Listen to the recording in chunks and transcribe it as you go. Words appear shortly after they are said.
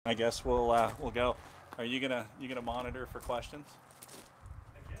I guess we'll go. Are you gonna monitor for questions?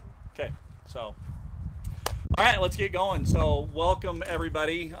 Okay. So, all right, let's get going. So, welcome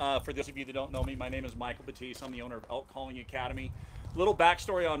everybody. For those of you that don't know me, my name is Michael Batiste. I'm the owner of Elk Calling Academy. Little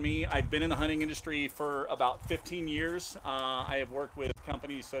backstory on me: I've been in the hunting industry for about 15 years. I have worked with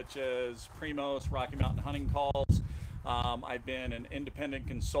companies such as Primos, Rocky Mountain Hunting Calls. I've been an independent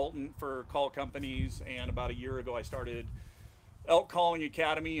consultant for call companies, and about a year ago, I started Elk Calling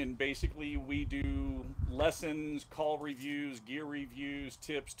Academy, and basically we do lessons, call reviews, gear reviews,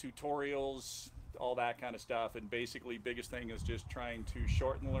 tips, tutorials, all that kind of stuff. And basically biggest thing is just trying to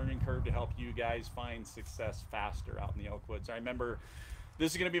shorten the learning curve to help you guys find success faster out in the elk woods. I remember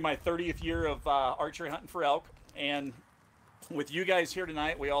this is going to be my 30th year of archery hunting for elk, and with you guys here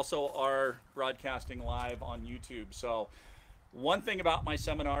tonight, we also are broadcasting live on YouTube. So one thing about my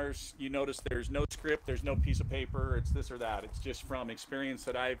seminars, you notice there's no script, there's no piece of paper, it's this or that. It's just from experience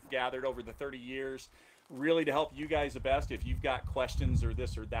that I've gathered over the 30 years, really to help you guys the best. If you've got questions or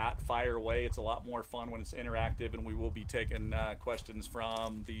this or that, fire away. It's a lot more fun when it's interactive, and we will be taking questions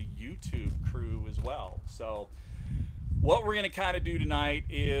from the YouTube crew as well. So what we're going to kind of do tonight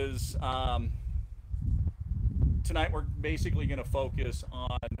is, tonight we're basically going to focus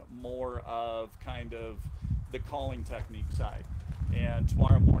on more of kind of the calling technique side, and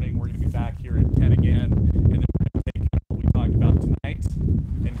tomorrow morning we're going to be back here at 10 again, and then we're going to take what we talked about tonight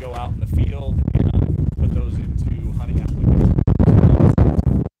and go out in the field and put those into hunting applications.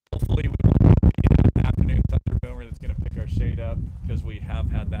 So hopefully we won't have an afternoon thunder boomer that's going to pick our shade up, because we have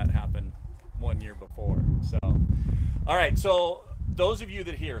had that happen one year before. So all right, so those of you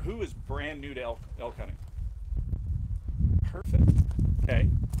that here, who is brand new to elk hunting? Perfect. Okay.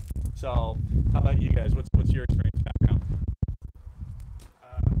 So, how about you guys? What's your experience background?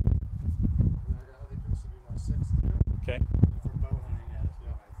 I think this will be my 6th year. Okay. For bow hunting, yeah, this will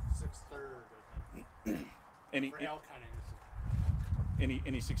be my 6th, 3rd. I think. For elk hunting,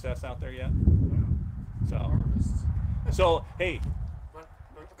 any success out there yet? So, harvests. So hey. But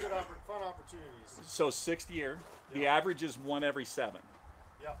good fun opportunities. So 6th year, the average is 1 every 7.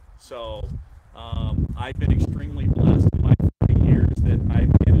 Yep. So, I've been extremely blessed in my 30 years that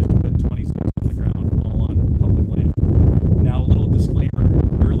I've managed to put 26 on the ground, all on public land. Now, a little disclaimer: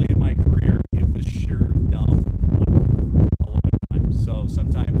 early in my career, it was sure dumb a lot of times. So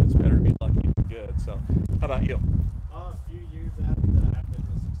sometimes it's better to be lucky than good. So, how about you? A few years after that, I've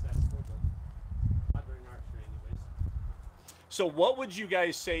been successful, but not during archery, anyways. So, what would you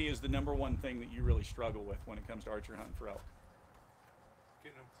guys say is the #1 thing that you really struggle with when it comes to archery hunting for elk?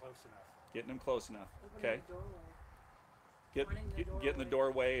 Getting them close enough. Getting them close enough. Okay. Get in the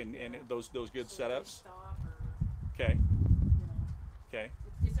doorway and those good setups. Okay. Okay.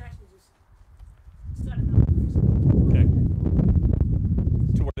 It's actually just setting up. Okay.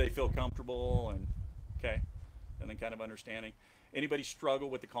 To where they feel comfortable and okay, and then kind of understanding. Anybody struggle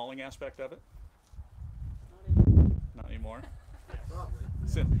with the calling aspect of it? Not anymore.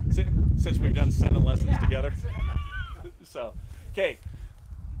 Since we've done 7 lessons together. So, okay.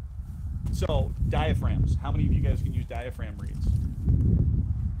 So, diaphragms. How many of you guys can use diaphragm reeds?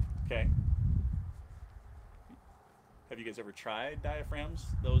 Okay. Have you guys ever tried diaphragms?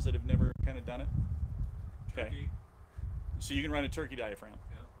 Those that have never kind of done it? Okay. Turkey. So you can run a turkey diaphragm?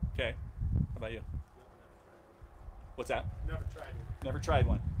 Yeah. Okay. How about you? What's that? Never tried it. Never tried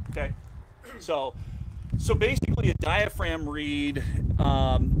one. Okay. So basically a diaphragm reed,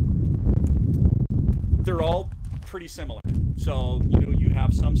 they're all pretty similar. So, you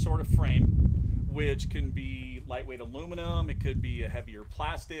have some sort of frame, which can be lightweight aluminum, it could be a heavier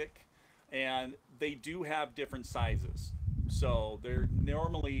plastic, and they do have different sizes. So they're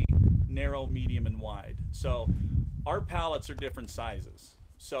normally narrow, medium, and wide. So our pallets are different sizes.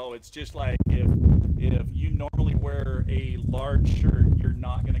 So it's just like if you normally wear a large shirt, you're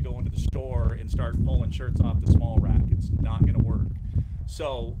not going to go into the store and start pulling shirts off the small rack. It's not going to work.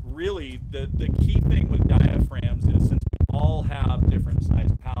 So really, the key thing with diaphragms is, since we all have different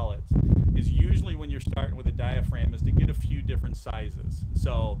size pallets, is usually when you're starting with a diaphragm is to get a few different sizes.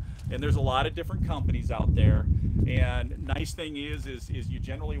 So, and there's a lot of different companies out there. And nice thing is you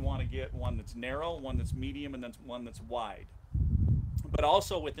generally want to get one that's narrow, one that's medium, and then one that's wide. But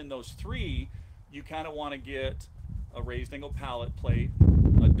also within those 3, you kind of want to get a raised angle pallet plate,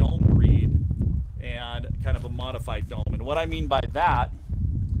 a domed reed, and kind of a modified dome. And what I mean by that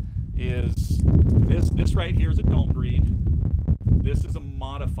is this right here is a domed reed. This is a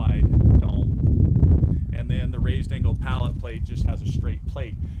modified dome. And then the raised angle pallet plate just has a straight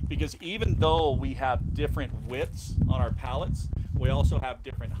plate. Because even though we have different widths on our pallets, we also have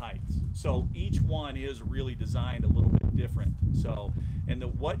different heights. So each one is really designed a little bit different. So, And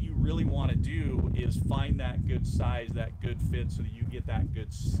what you really want to do is find that good size, that good fit, so that you get that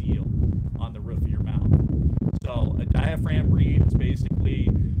good seal on the roof of your mouth. So a diaphragm reed is basically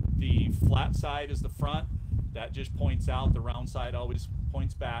the flat side is the front, that just points out, the round side always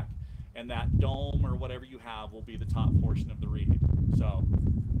points back, and that dome or whatever you have will be the top portion of the reed. So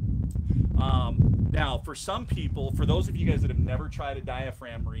now for some people, for those of you guys that have never tried a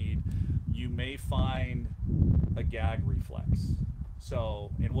diaphragm reed, you may find a gag reflex. So,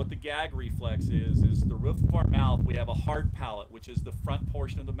 and what the gag reflex is the roof of our mouth, we have a hard palate, which is the front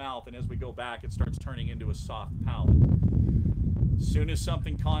portion of the mouth, and as we go back, it starts turning into a soft palate. As soon as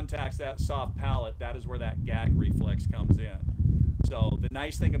something contacts that soft palate, that is where that gag reflex comes in. So the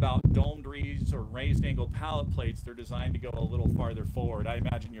nice thing about domed reeds or raised angle palate plates, they're designed to go a little farther forward. I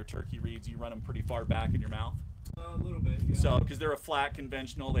imagine your turkey reeds, you run them pretty far back in your mouth. A little bit, yeah. So, because they're a flat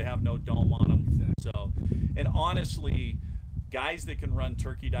conventional, they have no dome on them. Exactly. So, and honestly, guys that can run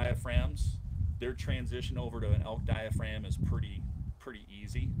turkey diaphragms, their transition over to an elk diaphragm is pretty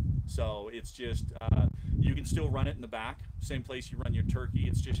easy. So it's just, you can still run it in the back, same place you run your turkey.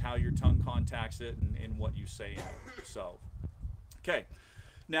 It's just how your tongue contacts it and what you say in it. So, okay.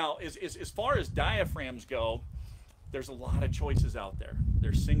 Now, as far as diaphragms go, there's a lot of choices out there.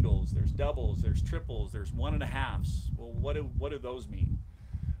 There's singles, there's doubles, there's triples, there's 1.5s. Well, what do those mean?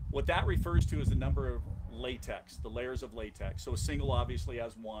 What that refers to is the number of latex, the layers of latex. So a single obviously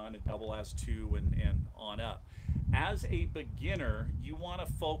has 1, a double has 2, and on up. As a beginner, you want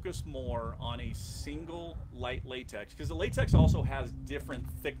to focus more on a single light latex, because the latex also has different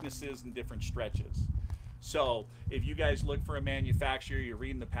thicknesses and different stretches. So if you guys look for a manufacturer, you're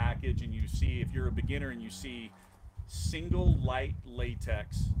reading the package and you see, if you're a beginner and you see single light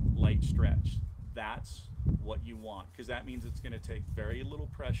latex, light stretch, that's what you want, because that means it's going to take very little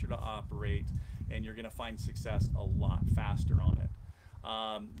pressure to operate and you're going to find success a lot faster on it.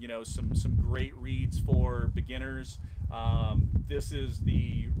 You know, some great reeds for beginners. This is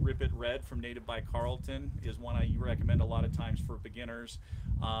the Rip It Red from Native by Carlton, is one I recommend a lot of times for beginners.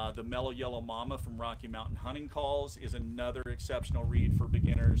 The Mellow Yellow Mama from Rocky Mountain Hunting Calls is another exceptional reed for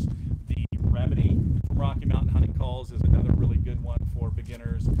beginners. The Remedy from Rocky Mountain Hunting Calls is another really good one for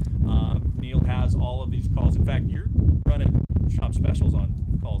beginners. Neil has all of these calls. In fact, you're running shop specials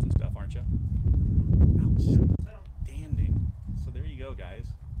on calls and stuff, aren't you? Outstanding. So there you go, guys.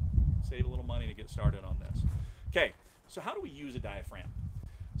 Save a little money to get started on this. Okay, so how do we use a diaphragm?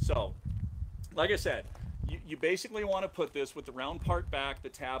 So, like I said, you basically want to put this with the round part back, the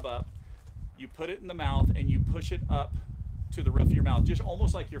tab up. You put it in the mouth and you push it up to the roof of your mouth, just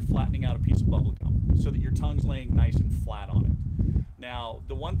almost like you're flattening out a piece of bubble gum, so that your tongue's laying nice and flat on it. Now,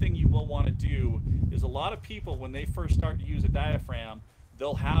 the one thing you will want to do is, a lot of people, when they first start to use a diaphragm,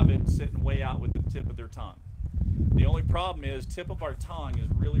 they'll have it sitting way out with the tip of their tongue. The only problem is, tip of our tongue is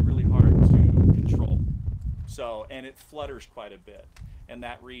really, really hard to control. So, and it flutters quite a bit, and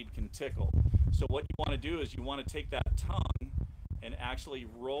that reed can tickle. So what you want to do is you want to take that tongue and actually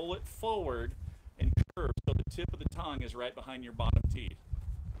roll it forward and curve, so the tip of the tongue is right behind your bottom teeth.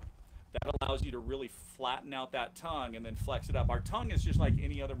 That allows you to really flatten out that tongue and then flex it up. Our tongue is just like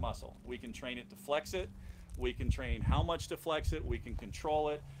any other muscle. We can train it to flex it. We can train how much to flex it. We can control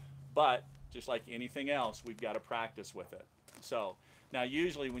it. But just like anything else, we've got to practice with it. So now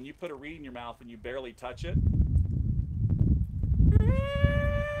usually when you put a reed in your mouth and you barely touch it,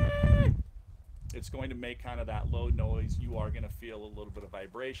 it's going to make kind of that low noise. You are going to feel a little bit of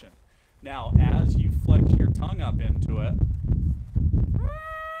vibration. Now, as you flex your tongue up into it,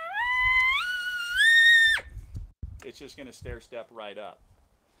 it's just going to stair step right up.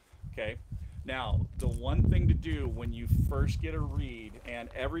 Okay. Now, the one thing to do when you first get a reed, and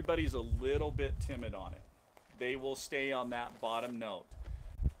everybody's a little bit timid on it, they will stay on that bottom note.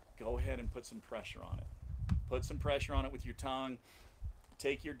 Go ahead and put some pressure on it. Put some pressure on it with your tongue.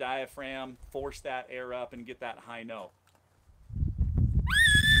 Take your diaphragm, force that air up, and get that high note.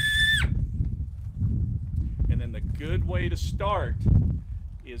 And then the good way to start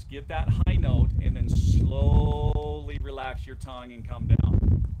is get that high note and then slowly relax your tongue and come down.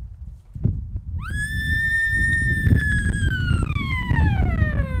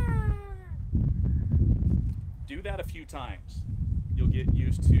 Do that a few times. You'll get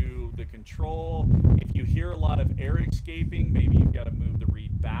used to the control. If you hear a lot of air escaping, maybe you've got to move the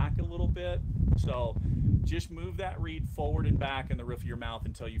reed back a little bit. So just move that reed forward and back in the roof of your mouth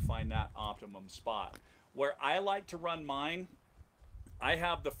until you find that optimum spot. Where I like to run mine, I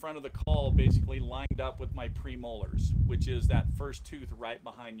have the front of the call basically lined up with my premolars, which is that first tooth right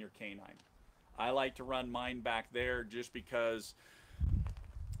behind your canine. I like to run mine back there just because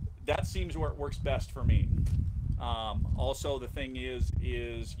that seems where it works best for me. Also, the thing is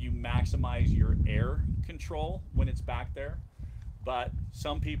you maximize your air control when it's back there. But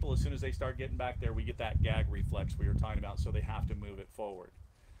some people, as soon as they start getting back there, we get that gag reflex we were talking about, so they have to move it forward.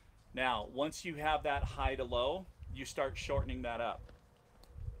 Now, once you have that high to low, you start shortening that up.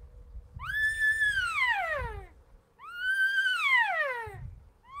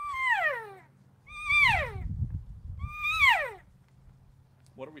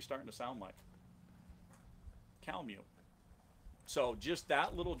 What are we starting to sound like? Cow mew. So just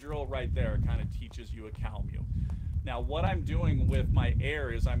that little drill right there kind of teaches you a cow mew. Now what I'm doing with my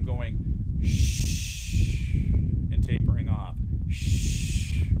air is I'm going shh and tapering off.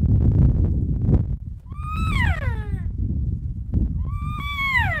 Shh.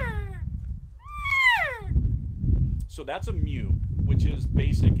 So that's a mew, which is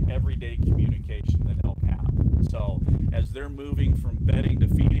basic everyday communication that elk have. So as they're moving from bedding to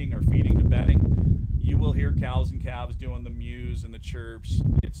feeding or feeding to bedding, you will hear cows and calves doing the mews and the chirps.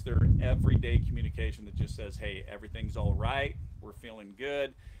 It's their everyday communication that just says, hey, everything's all right, we're feeling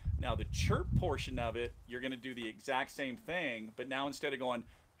good. Now the chirp portion of it, you're going to do the exact same thing, but now instead of going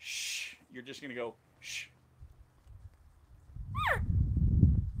shh, you're just going to go shh.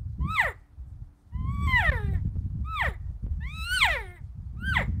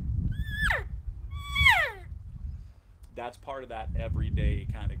 That's part of that everyday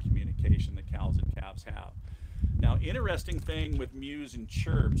kind of communication that cows and calves have. Now, interesting thing with mews and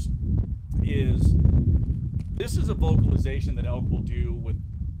chirps is this is a vocalization that elk will do with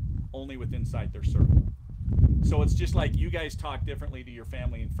only with inside their circle. So it's just like you guys talk differently to your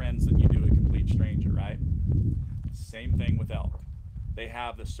family and friends than you do a complete stranger, right? Same thing with elk. They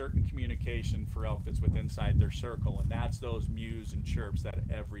have the certain communication for elk that's with inside their circle, and that's those mews and chirps, that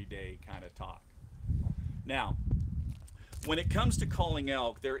everyday kind of talk. Now, when it comes to calling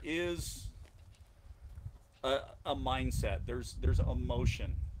elk, there is a mindset. There's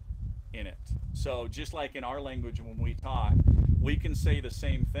emotion in it. So just like in our language when we talk, we can say the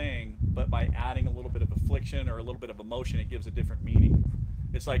same thing, but by adding a little bit of affliction or a little bit of emotion, it gives a different meaning.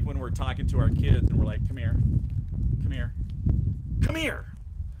 It's like when we're talking to our kids and we're like, come here, come here, come here.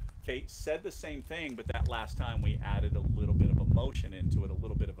 Okay, said the same thing, but that last time we added a little bit of emotion into it, a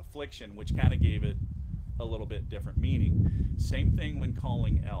little bit of affliction, which kind of gave it a little bit different meaning. Same thing when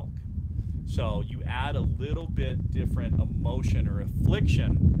calling elk. So you add a little bit different emotion or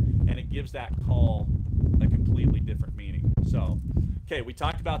affliction, and it gives that call a completely different meaning. So, okay, we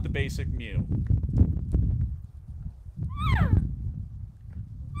talked about the basic mew.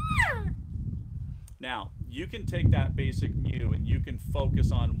 Now, you can take that basic mew and you can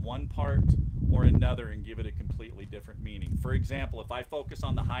focus on one part or another and give it a completely different meaning. For example, if I focus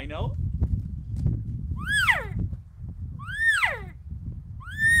on the high note,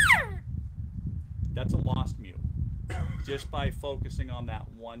 that's a lost mew, just by focusing on that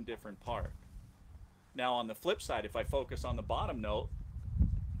one different part. Now on the flip side, if I focus on the bottom note,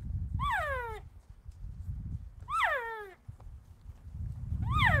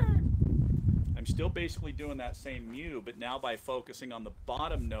 I'm still basically doing that same mew, but now by focusing on the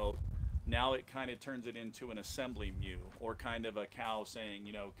bottom note, now it kind of turns it into an assembly mew, or kind of a cow saying,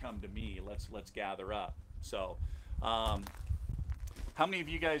 you know, come to me, let's gather up. So how many of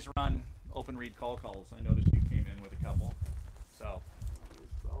you guys run open reed call calls? I noticed you came in with a couple. So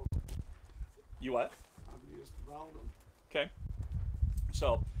you what? I'm used to them. Okay.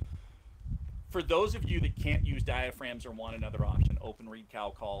 So for those of you that can't use diaphragms or want another option, open reed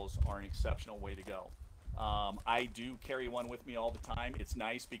cow calls are an exceptional way to go. I do carry one with me all the time. It's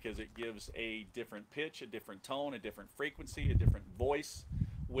nice because it gives a different pitch, a different tone, a different frequency, a different voice,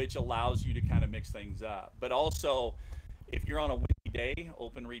 which allows you to kind of mix things up. But also, if you're on a windy day,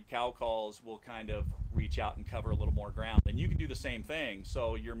 open reed cow calls will kind of reach out and cover a little more ground. And you can do the same thing.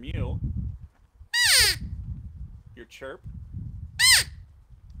 So your mew, your chirp,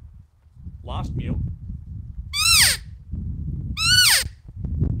 lost mew,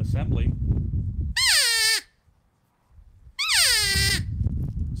 assembly.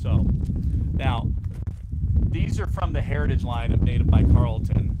 So now these are from the heritage line of Native by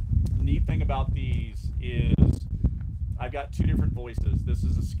Carlton. The neat thing about these is I've got two different voices. This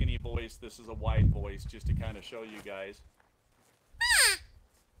is a skinny voice, this is a wide voice, just to kind of show you guys.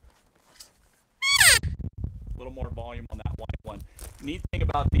 A little more volume on that wide one. Neat thing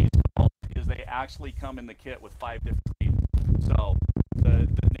about these calls is they actually come in the kit with 5 different speeds. So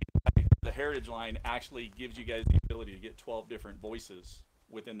the heritage line actually gives you guys the ability to get 12 different voices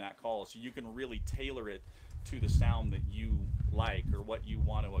within that call, so you can really tailor it to the sound that you like or what you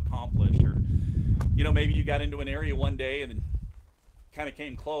want to accomplish. Or, you know, maybe you got into an area one day and kind of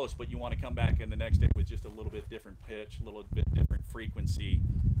came close, but you want to come back in the next day with just a little bit different pitch, a little bit different frequency,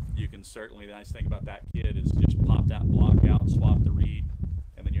 you can certainly, the nice thing about that kid is just pop that block out, swap the reed,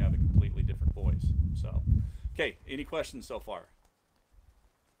 and then you have a completely different voice. So, okay, any questions so far?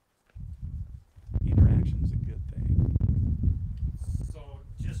 Interaction's a good thing. So,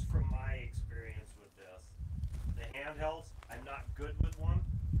 just from my experience with this, the handhelds, I'm not good with one,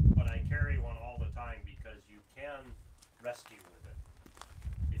 but I carry one all the time because you can rescue with it.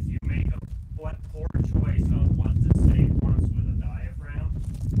 If you make a poor choice on what to say once with a diaphragm,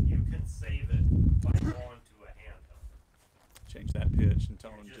 you can save it by going to a handheld. Change that pitch and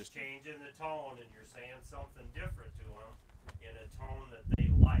tone. You're just changing the tone, and you're saying something different to them in a tone that they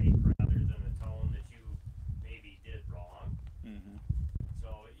like rather than a tone that you maybe did wrong. Mm-hmm.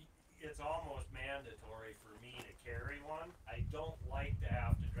 So it's almost mandatory for me to carry one. I don't like to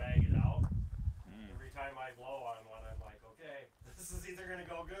have to drag it out. Every time I blow on one, I'm like, okay, this is either gonna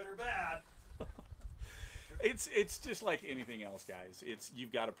go good or bad. It's just like anything else, guys.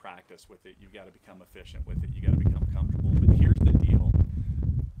 You've got to practice with it. You've got to become efficient with it. You got to become comfortable. But here's the deal: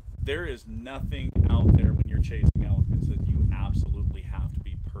 there is nothing out there when you're chasing elephants that you absolutely have to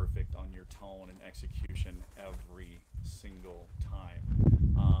be perfect on your tone and execution every single time.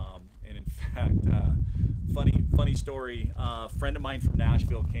 And in fact, funny story. A friend of mine from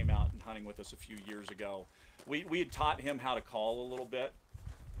Nashville came out and hunting with us a few years ago. We had taught him how to call a little bit.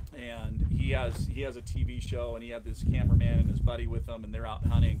 And he has a TV show, and he had this cameraman and his buddy with him, and they're out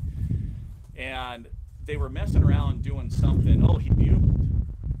hunting, and they were messing around doing something. Oh, he bugled,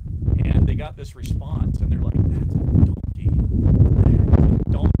 and they got this response, and they're like, "That's a donkey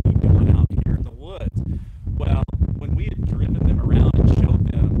doing out here in the woods." Well, when we had driven them around and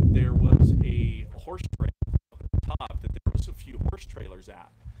showed them, there was a horse trailer up at the top that there was a few horse trailers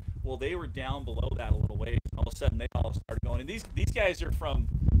at. Well, they were down below that a little ways, and all of a sudden they all started going. And these guys are from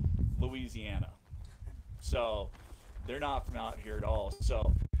Louisiana, so they're not from out here at all.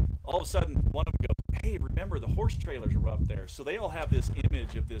 So all of a sudden one of them goes, "Hey, remember the horse trailers are up there." So they all have this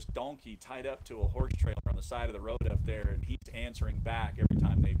image of this donkey tied up to a horse trailer on the side of the road up there, and he's answering back every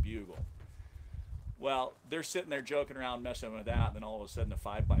time they bugle. Well, they're sitting there joking around, messing with that, and then all of a sudden a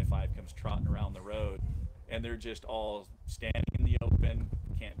 5x5 comes trotting around the road, and they're just all standing in the open,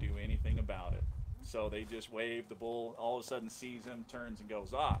 can't do anything about it. So they just wave. The bull all of a sudden sees him, turns, and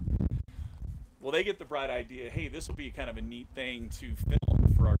goes off. Well, they get the bright idea, hey, this will be kind of a neat thing to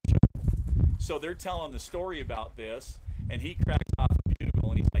film for our show. So they're telling the story about this, and he cracks off a bugle,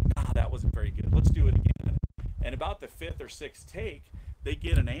 and he's like, "Nah, that wasn't very good. Let's do it again." And about the 5th or 6th take, they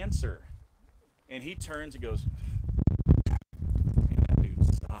get an answer, and he turns and goes, "Man, that dude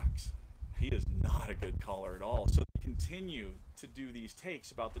sucks. He is not a good caller at all." So they continue to do these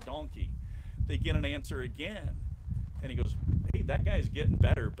takes about the donkey. They get an answer again, and he goes, "Hey, that guy's getting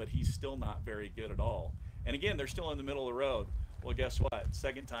better, but he's still not very good at all." And again, they're still in the middle of the road. Well, guess what?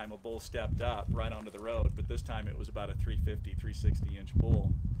 Second time, a bull stepped up right onto the road, but this time it was about a 350, 360-inch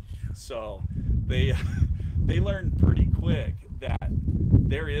bull. So they learned pretty quick that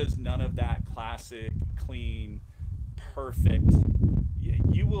there is none of that classic, clean, perfect.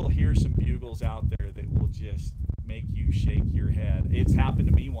 You will hear some bugles out there that will just make you shake your head. It's happened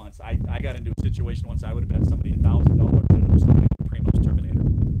to me once. I got into a situation once. I would have bet somebody $1,000 and it was somebody with Primo's Terminator.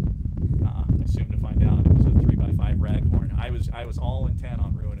 I soon to find out it was a 3x5 raghorn. I was all intent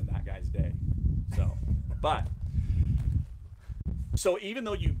on ruining that guy's day. So even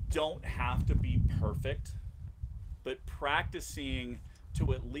though you don't have to be perfect, but practicing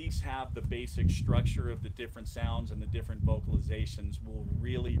to at least have the basic structure of the different sounds and the different vocalizations will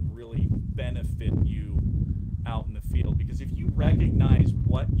really, really benefit you out in the field. Because if you recognize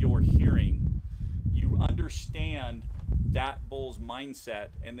what you're hearing, you understand that bull's mindset,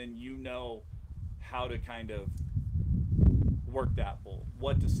 and then you know how to kind of work that bull,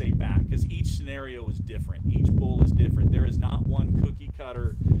 what to say back, because each scenario is different. Each bull is different. There is not one cookie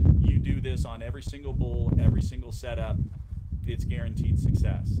cutter. You do this on every single bull, every single setup. It's guaranteed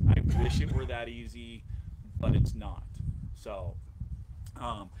success. I wish it were that easy, but it's not. So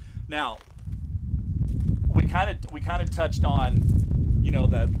now we kind of touched on, you know,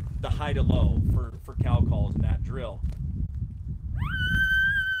 the high to low for cow calls in that drill.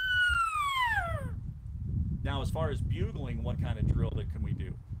 Now, as far as bugling, what kind of drill that can we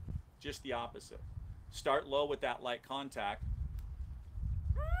do? Just the opposite. Start low with that light contact.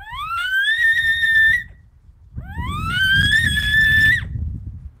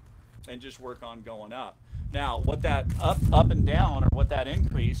 And just work on going up. Now, what that up and down, or what that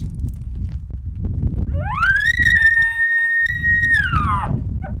increase,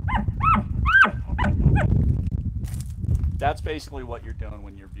 That's basically what you're doing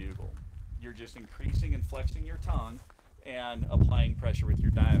when you're bugle. You're just increasing and flexing your tongue and applying pressure with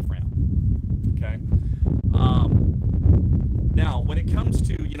your diaphragm. Okay. Now, when it comes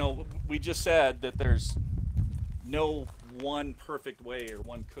to, we just said that there's no one perfect way or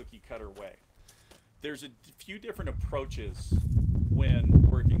one cookie cutter way. There's a few different approaches when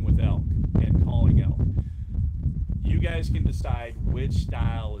working with elk and calling elk. You guys can decide which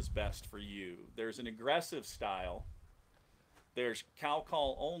style is best for you. There's an aggressive style, there's cow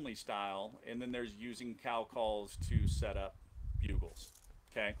call only style, and then there's using cow calls to set up bugles.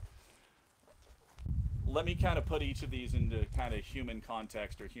 Okay. Let me kind of put each of these into kind of human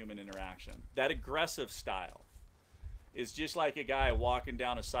context or human interaction. That aggressive style is just like a guy walking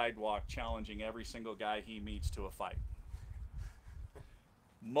down a sidewalk challenging every single guy he meets to a fight.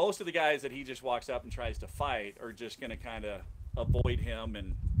 Most of the guys that he just walks up and tries to fight are just going to kind of avoid him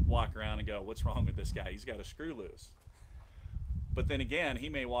and walk around and go, what's wrong with this guy? He's got a screw loose. But then again, he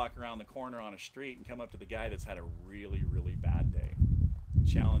may walk around the corner on a street and come up to the guy that's had a really, really bad day.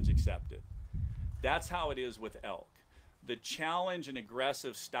 Challenge accepted. That's how it is with elk. The challenge and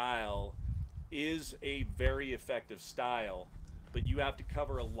aggressive style is a very effective style, but you have to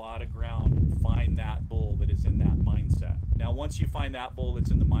cover a lot of ground and find that bull that is in that mindset. Now, once you find that bull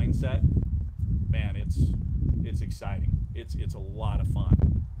that's in the mindset, man, it's exciting. It's a lot of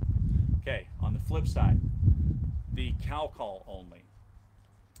fun. Okay, on the flip side, the cow call only.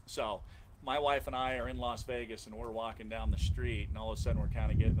 So my wife and I are in Las Vegas and we're walking down the street, and all of a sudden we're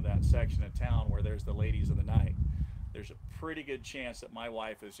kind of getting to that section of town where there's the ladies of the night. There's a pretty good chance that my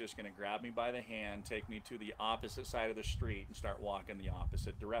wife is just going to grab me by the hand, take me to the opposite side of the street, and start walking the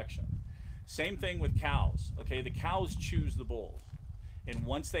opposite direction. Same thing with cows. Okay, the cows choose the bulls, and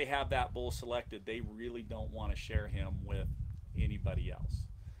once they have that bull selected, they really don't want to share him with anybody else.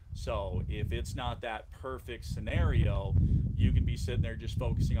 So if it's not that perfect scenario, you can be sitting there just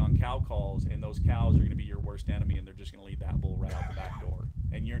focusing on cow calls, and those cows are going to be your worst enemy, and they're just going to lead that bull right out the back door.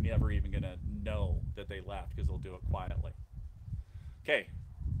 And you're never even going to know that they left because they'll do it quietly. Okay,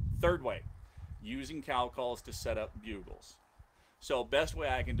 third way, using cow calls to set up bugles. So best way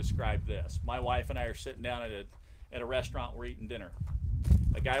I can describe this, my wife and I are sitting down at a restaurant, we're eating dinner.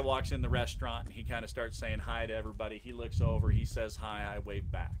 A guy walks in the restaurant and he kind of starts saying hi to everybody. He looks over, he says hi, I wave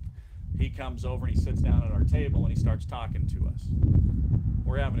back. He comes over and he sits down at our table and he starts talking to us.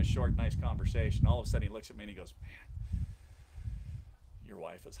 We're having a short, nice conversation. All of a sudden he looks at me and he goes, man, your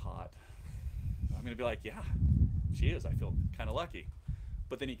wife is hot. I'm going to be like, yeah, she is. I feel kind of lucky.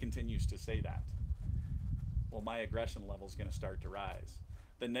 But then he continues to say that. Well, my aggression level is going to start to rise.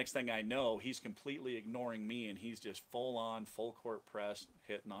 The next thing I know, he's completely ignoring me and he's just full on, full court press,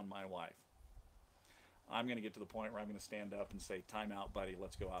 hitting on my wife. I'm going to get to the point where I'm going to stand up and say, time out, buddy,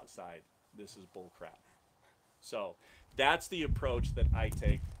 let's go outside. This is bull crap. So that's the approach that I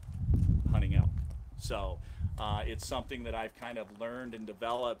take hunting elk. So it's something that I've kind of learned and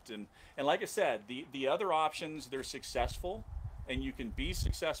developed. And like I said, the other options, they're successful and you can be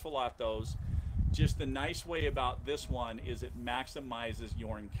successful at those. Just the nice way about this one is it maximizes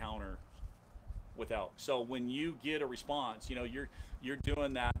your encounter with elk. So when you get a response, you know, you're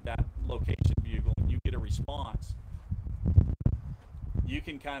doing that location bugle and you get a response, you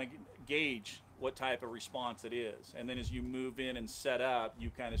can kind of gauge what type of response it is. And then as you move in and set up, you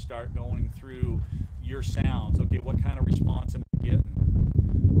kind of start going through your sounds. Okay, what kind of response am I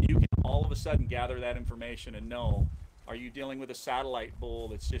getting? You can all of a sudden gather that information and know, are you dealing with a satellite bull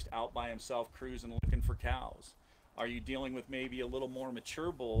that's just out by himself cruising looking for cows? Are you dealing with maybe a little more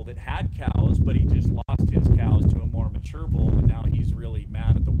mature bull that had cows, but he just lost his cows to a more mature bull and now he's really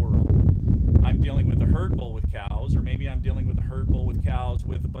mad at the world? I'm dealing with a herd bull with cows, or maybe I'm dealing with a herd bull with cows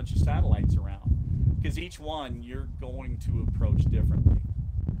with a bunch of satellites around. Because each one you're going to approach differently.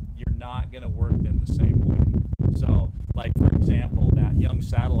 You're not going to work them the same way. So, like for example, that young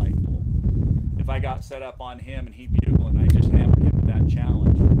satellite bull, if I got set up on him and he bugled and I just hammered him with that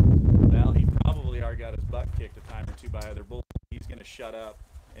challenge, well, he probably already got his butt kicked a time or two by other bulls. He's going to shut up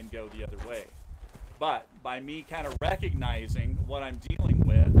and go the other way. But by me kind of recognizing what I'm dealing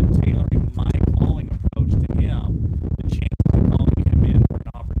with and tailoring my calling approach to him, the chances of calling him in for an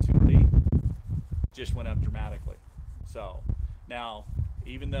opportunity just went up dramatically. So now,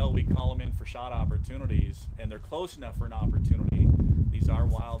 even though we call them in for shot opportunities and they're close enough for an opportunity, these are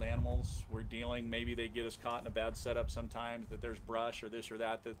wild animals. We're dealing, maybe they get us caught in a bad setup sometimes, that there's brush or this or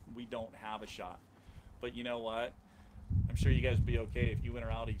that we don't have a shot. But you know what? I'm sure you guys would be okay if you went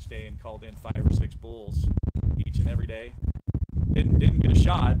out each day and called in 5 or 6 bulls each and every day. Didn't get a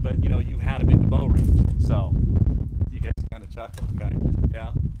shot, but you know, you had them in the bow range. So you guys kind of chuckle, okay?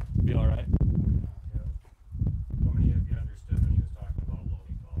 Yeah? Be all right? How many of you understand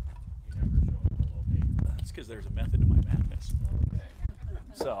because there's a method to my madness. Okay.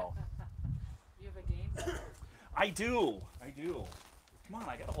 So You have a game? I do. Come on,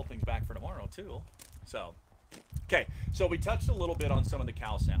 I got to hold things back for tomorrow too. So, okay. So we touched a little bit on some of the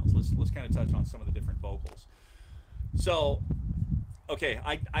cow sounds. Let's kind of touch on some of the different vocals. So, okay,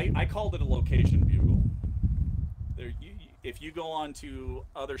 I called it a location bugle. There, if you go on to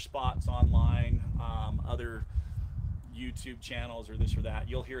other spots online, other YouTube channels or this or that,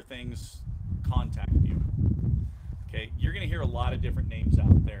 you'll hear things contact bugle. Okay, you're going to hear a lot of different names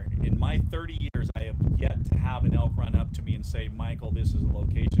out there. In my 30 years, I have yet to have an elk run up to me and say, Michael, this is a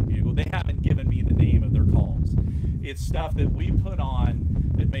location bugle. They haven't given me the name of their calls. It's stuff that we put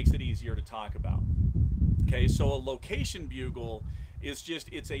on that makes it easier to talk about. Okay, so a location bugle is just,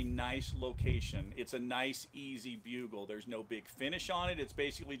 it's a nice location. It's a nice, easy bugle. There's no big finish on it. It's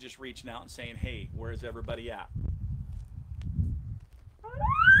basically just reaching out and saying, hey, where's everybody at?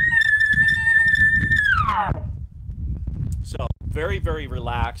 So very, very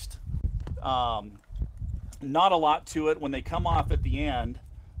relaxed. Not a lot to it. When they come off at the end,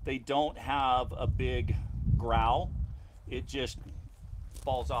 they don't have a big growl. It just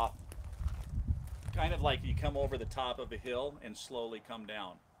falls off. Kind of like you come over the top of a hill and slowly come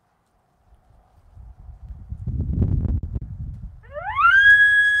down.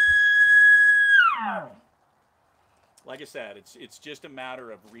 Like I said, it's just a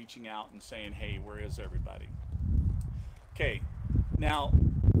matter of reaching out and saying, hey, where is everybody? Okay, now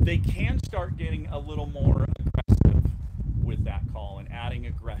they can start getting a little more aggressive with that call and adding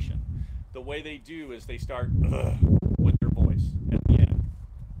aggression. The way they do is they start with their voice at the end.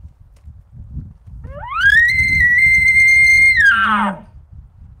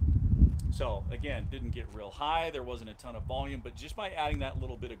 So again, didn't get real high, there wasn't a ton of volume, but just by adding that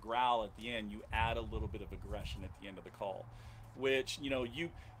little bit of growl at the end, you add a little bit of aggression at the end of the call, which, you know,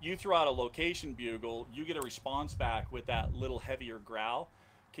 you throw out a location bugle, you get a response back with that little heavier growl.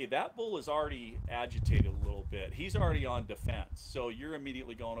 Okay, that bull is already agitated a little bit. He's already on defense. So you're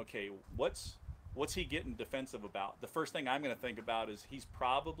immediately going, okay, what's he getting defensive about? The first thing I'm going to think about is he's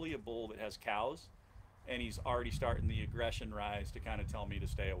probably a bull that has cows, and he's already starting the aggression rise to kind of tell me to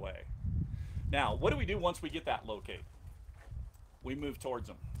stay away. Now, what do we do once we get that locate? We move towards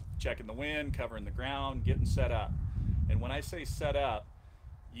them, checking the wind, covering the ground, getting set up. And when I say set up,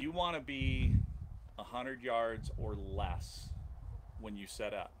 you want to be 100 yards or less when you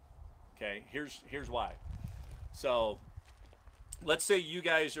set up. Okay, here's why. So let's say you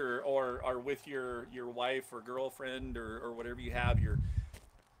guys are with your wife or girlfriend or whatever you have. You're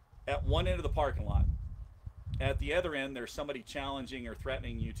at one end of the parking lot. At the other end, there's somebody challenging or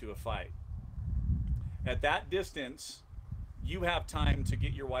threatening you to a fight. At that distance, you have time to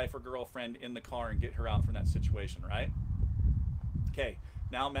get your wife or girlfriend in the car and get her out from that situation, right? Okay,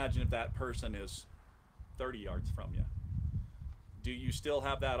 now imagine if that person is 30 yards from you. Do you still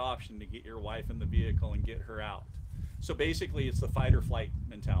have that option to get your wife in the vehicle and get her out? So basically, it's the fight or flight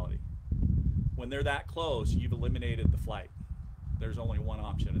mentality. When they're that close, you've eliminated the flight. There's only one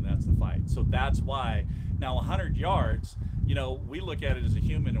option, and that's the fight. So that's why, now 100 yards, you know, we look at it as a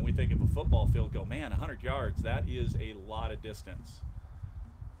human and we think of a football field, go, man, 100 yards, that is a lot of distance.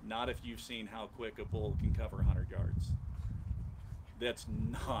 Not if you've seen how quick a bull can cover 100 yards. That's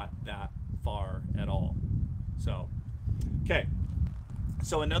not that far at all. So, okay.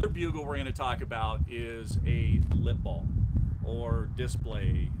 So another bugle we're going to talk about is a lip ball or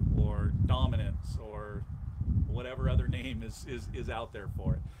display or dominance or whatever other name is out there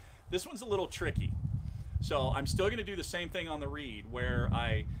for it. This one's a little tricky. So I'm still going to do the same thing on the reed where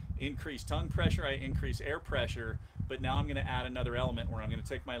I increase tongue pressure, I increase air pressure, but now I'm going to add another element where I'm going to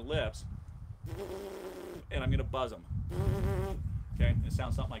take my lips and I'm going to buzz them. Okay, it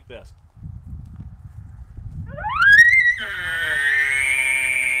sounds something like this.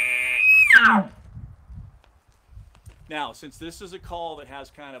 Now, since this is a call that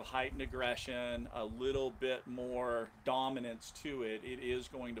has kind of heightened aggression, a little bit more dominance to it, it is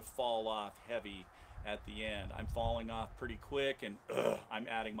going to fall off heavy at the end. I'm falling off pretty quick and I'm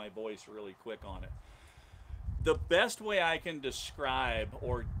adding my voice really quick on it. The best way I can describe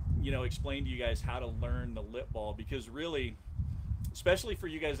or, you know, explain to you guys how to learn the lip ball, because really, especially for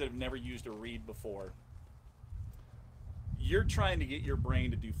you guys that have never used a reed before, you're trying to get your brain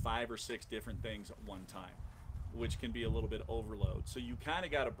to do 5 or 6 different things at one time, which can be a little bit overload. So you kind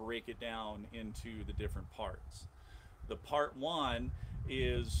of got to break it down into the different parts. The part one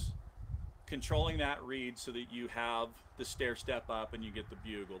is controlling that reed so that you have the stair step up and you get the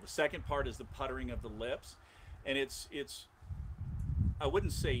bugle. The second part is the puttering of the lips, and it's I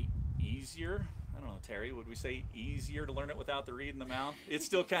wouldn't say easier. I don't know, Terry, would we say easier to learn it without the reed in the mouth? It's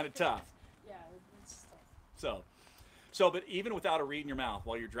still kind of tough. Yeah, it's tough. But even without a reed in your mouth,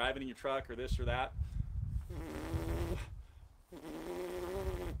 while you're driving in your truck or this or that,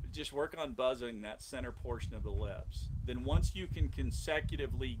 just work on buzzing that center portion of the lips. Then once you can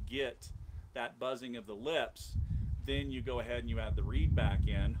consecutively get that buzzing of the lips, then you go ahead and you add the reed back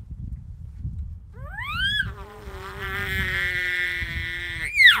in.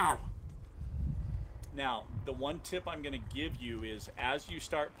 Now, the one tip I'm going to give you is as you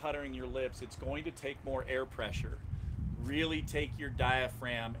start puttering your lips, it's going to take more air pressure. Really take your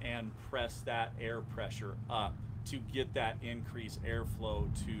diaphragm and press that air pressure up to get that increased airflow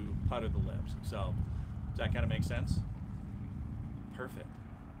to putter the lips. So, does that kind of make sense? Perfect.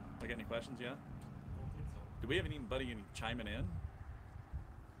 I got any questions yet? Do we have anybody chiming in?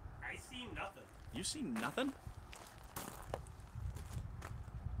 I see nothing. You see nothing?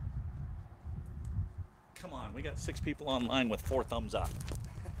 Come on, we got 6 people online with 4 thumbs up.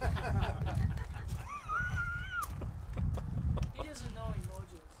 He doesn't know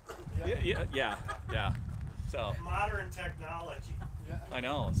emojis. Yeah. So Modern technology. I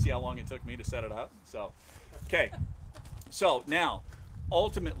know. See how long it took me to set it up. So, okay. So now,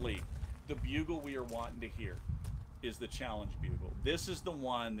 ultimately, the bugle we are wanting to hear is the challenge bugle. This is the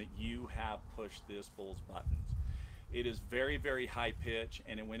one that you have pushed this bull's buttons. It is very, very high pitch,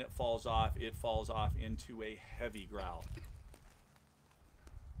 and when it falls off into a heavy growl.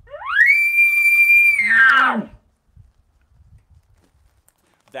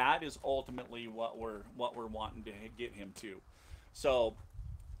 That is ultimately what we're wanting to get him to. So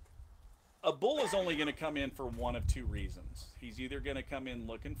a bull is only going to come in for one of 2 reasons. He's either going to come in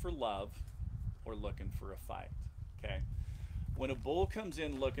looking for love or looking for a fight. Okay. When a bull comes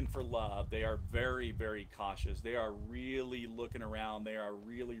in looking for love, they are very, very cautious. They are really looking around. They are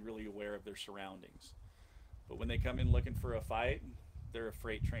really, really aware of their surroundings. But when they come in looking for a fight, they're a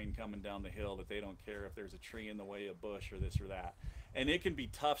freight train coming down the hill that they don't care if there's a tree in the way, a bush, or this or that. And it can be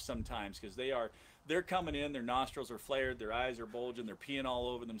tough sometimes because they're coming in, their nostrils are flared, their eyes are bulging, they're peeing all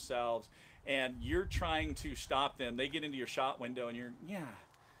over themselves, and you're trying to stop them. They get into your shot window and you're, yeah,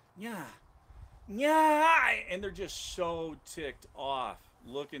 and they're just so ticked off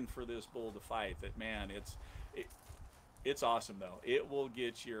looking for this bull to fight that, man, it's awesome though. It will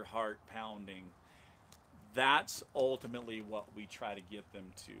get your heart pounding. That's ultimately what we try to get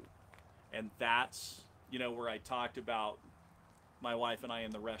them to. And that's, where I talked about my wife and I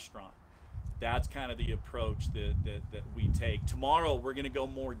in the restaurant. That's kind of the approach that we take. Tomorrow, we're going to go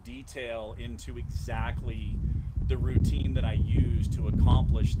more detail into exactly the routine that I use to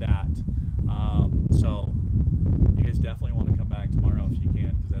accomplish that. So you guys definitely want to come back tomorrow if you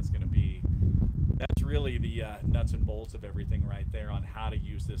can, because that's really the nuts and bolts of everything right there on how to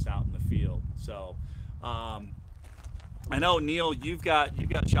use this out in the field. So I know, Neil, you've got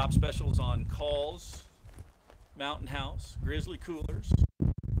shop specials on calls, Mountain House, Grizzly Coolers.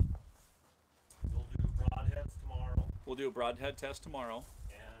 We'll do broadheads tomorrow. We'll do a broadhead test tomorrow.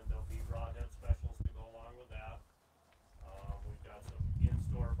 And there'll be broadhead specials to go along with that. We've got some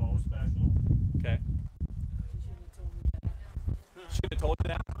in-store bow specials. Okay. Should have told you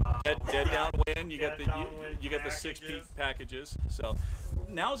that. Dead downwind. You got the 6-piece packages. So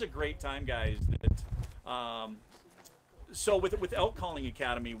now's a great time, guys. So with Elk Calling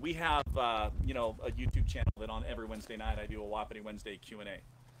Academy, we have a YouTube channel that on every Wednesday night I do a Wapiti Wednesday Q&A,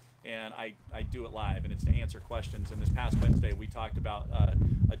 and I do it live, and it's to answer questions. And this past Wednesday we talked about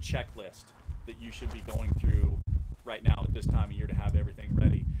a checklist that you should be going through right now at this time of year to have everything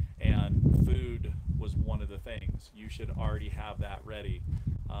ready. And food was one of the things. You should already have that ready.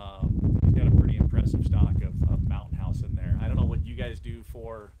 We've got a pretty impressive stock of Mountain House in there. I don't know what you guys do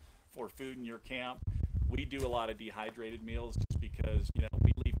for food in your camp. We do a lot of dehydrated meals just because,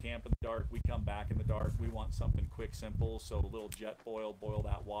 we leave camp in the dark, we come back in the dark. We want something quick, simple. So a little jet boil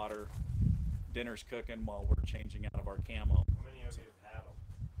that water. Dinner's cooking while we're changing out of our camo. How many of you have had them?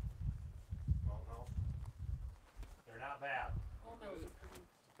 Well, no. They're not bad. All those are pretty.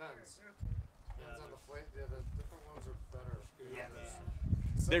 Depends. Depends on the flavor. Yeah, the different ones are better.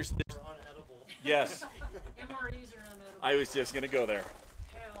 Yes. There's unedible. yes. MREs are unedible. I was just gonna go there.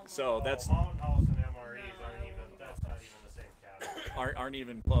 Hell no. So that's Mountain House and MREs that's not even the same category. aren't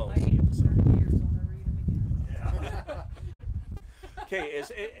even close. I hate them for 30 years. I'm gonna read them again. Yeah. Okay,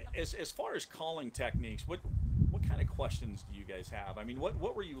 as far as calling techniques, what kind of questions do you guys have? I mean,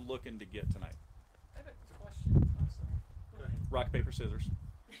 what were you looking to get tonight? I have a question. I'm sorry. Go ahead. Rock, paper, scissors.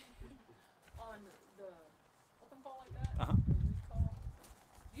 On the open call like that, Uh-huh. the loose call,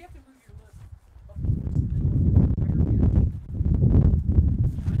 do you have to move your lip up towards the middle of the higher pitch?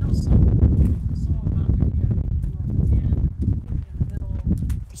 I know some of them out there you gotta do on the end, in the middle.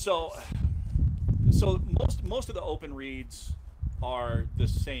 so most of the open reeds are the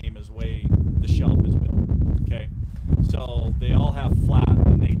same as way the shelf is built. Okay, so they all have flat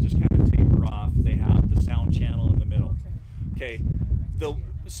and they just kind of taper off. They have the sound channel in the middle. Okay,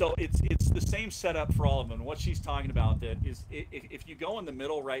 so it's the same setup for all of them. What she's talking about that is if you go in the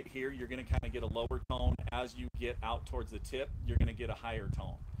middle right here, you're going to kind of get a lower tone. As you get out towards the tip, you're going to get a higher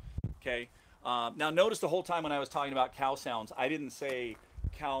tone. Okay. Now notice the whole time when I was talking about cow sounds, I didn't say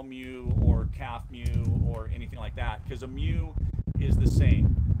cow mew or calf mew or anything like that, because a mew is the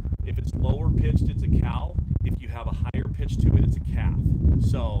same. If it's lower pitched, it's a cow. If you have a higher pitch to it, it's a calf.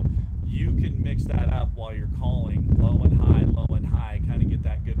 So you can mix that up while you're calling low and high, kind of get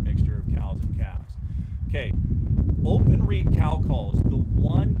that good mixture of cows and calves. Okay, open reed cow calls, the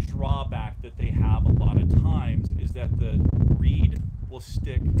one drawback that they have a lot of times is that the reed will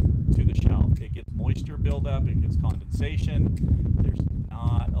stick to the shelf. It gets moisture buildup, it gets condensation. There's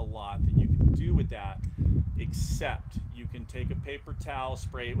not a lot that you can do with that, except you can take a paper towel,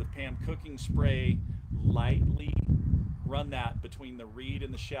 spray it with Pam cooking spray, lightly run that between the reed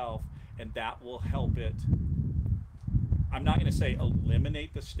and the shelf, and that will help it. I'm not going to say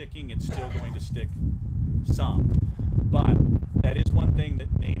eliminate the sticking, it's still going to stick some, but that is one thing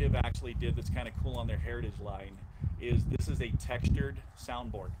that Native actually did that's kind of cool on their heritage line, is this is a textured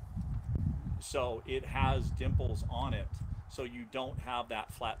soundboard. So it has dimples on it, so you don't have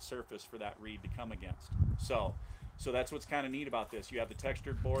that flat surface for that reed to come against. So that's what's kind of neat about this. You have the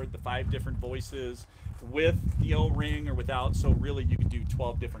textured board, the 5 different voices with the O-ring or without, so really you can do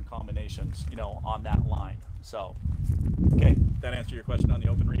 12 different combinations, you know, on that line. So, okay, that answer your question on the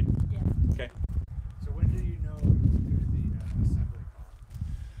open reed? Yeah. Okay. So when do you know to do the assembly call?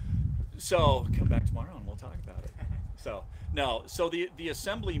 So come back tomorrow and we'll talk about it. So no, so the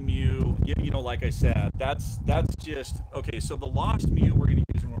assembly mew, you know, like I said, that's just okay. So the lost mew we're going to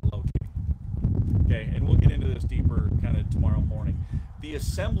use when we're locating. Okay, and we'll get into this deeper kind of tomorrow morning. The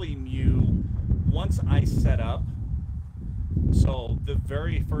assembly mew, once I set up, so the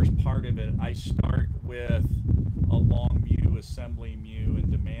very first part of it, I start with a long mew, assembly mew,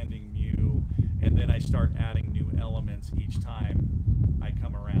 and demanding mew, and then I start adding new elements each time I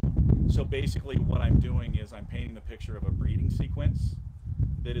come around. So basically what I'm doing is I'm painting the picture of a breeding sequence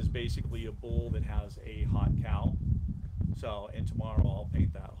that is basically a bull that has a hot cow. So, and tomorrow I'll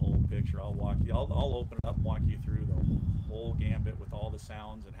paint that whole picture. I'll open it up and walk you through the whole gambit with all the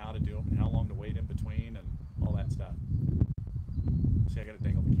sounds and how to do them and how long to wait in between and all that stuff. See, I got to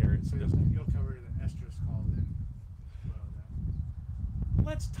dangle the carrots. So you'll cover the estrus call then. Well, then.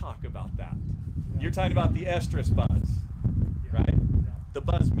 Let's talk about that. Yeah. You're talking about the estrus buzz, Yeah. right? Yeah. The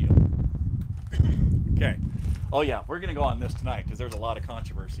buzz mew. Okay. Oh yeah, we're gonna go on this tonight because there's a lot of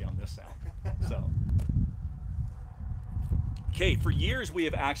controversy on this sound. So, okay, for years we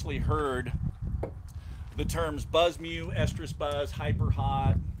have actually heard the terms buzz mew, estrus buzz, hyper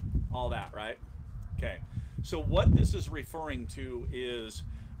hot, all that, right? Okay. So what this is referring to is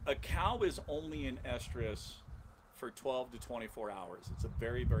a cow is only in estrus for 12 to 24 hours. It's a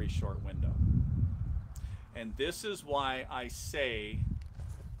very, very short window. And this is why I say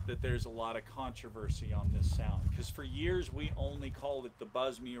that there's a lot of controversy on this sound, because for years we only called it the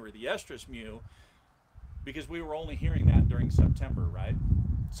buzz mew or the estrus mew because we were only hearing that during September, right?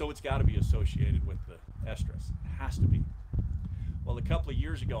 So it's got to be associated with the estrus. It has to be. Well, a couple of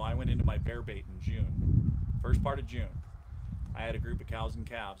years ago I went into my bear bait in June, first part of June. I had a group of cows and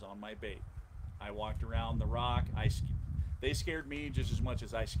calves on my bait. I walked around the rock. They scared me just as much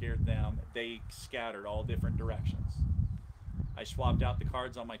as I scared them. They scattered all different directions. I swapped out the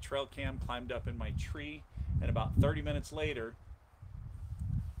cards on my trail cam, climbed up in my tree, and about 30 minutes later,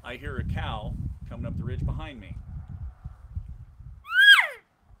 I hear a cow coming up the ridge behind me.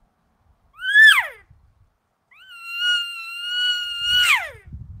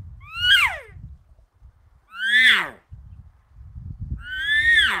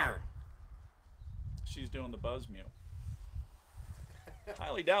 She's doing the buzz mew.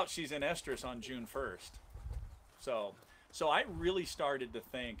 Highly doubt she's in estrus on June 1st. So I really started to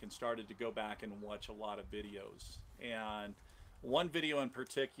think and started to go back and watch a lot of videos. And one video in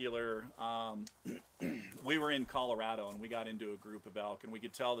particular, we were in Colorado and we got into a group of elk and we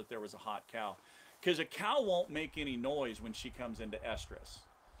could tell that there was a hot cow. Because a cow won't make any noise when she comes into estrus.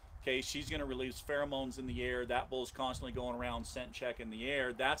 Okay, she's going to release pheromones in the air. That bull's constantly going around scent check in the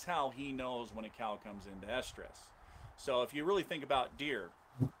air. That's how he knows when a cow comes into estrus. So if you really think about deer,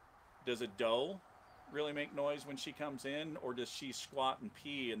 does a doe really make noise when she comes in, or does she squat and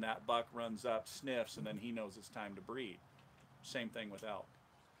pee and that buck runs up, sniffs, and then he knows it's time to breed? Same thing with elk.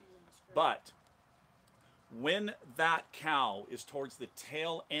 But when that cow is towards the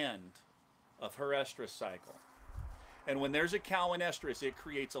tail end of her estrus cycle. And when there's a cow in estrus, it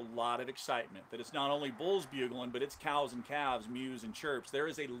creates a lot of excitement. That it's not only bulls bugling, but it's cows and calves, mews and chirps. There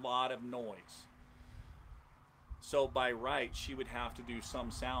is a lot of noise. So by right, she would have to do some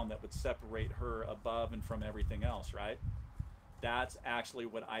sound that would separate her above and from everything else, right? That's actually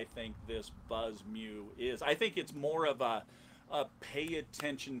what I think this buzz mew is. I think it's more of a pay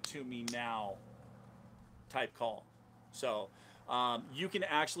attention to me now type call. So you can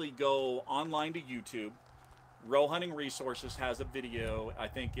actually go online to YouTube. Row Hunting Resources has a video. I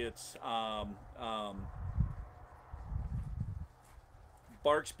think it's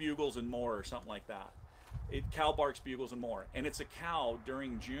Barks, Bugles, and More, or something like that. Cow barks, bugles, and more. And it's a cow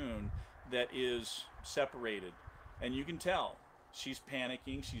during June that is separated. And you can tell she's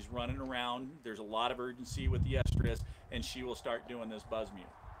panicking. She's running around. There's a lot of urgency with the estrus, and she will start doing this buzz mew.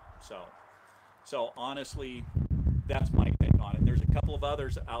 So honestly, that's my take on it. There's a couple of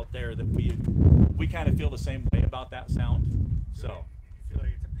others out there that we kind of feel the same way about that sound. So you feel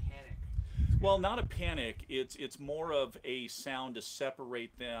like it's a panic. well, not a panic. It's more of a sound to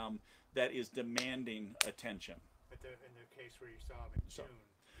separate them that is demanding attention. But in the case where you saw him in June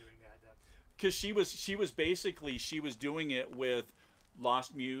doing that, because she was doing it with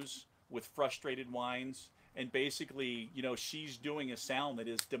lost mews, with frustrated whines, and basically, you know, she's doing a sound that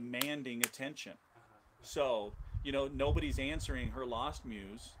is demanding attention. So, you know, nobody's answering her lost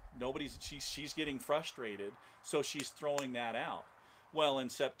mews. She's getting frustrated, so she's throwing that out. Well, in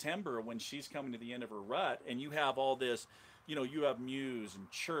September, when she's coming to the end of her rut, and you have all this, you know, you have mews and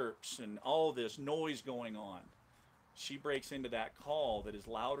chirps and all this noise going on, she breaks into that call that is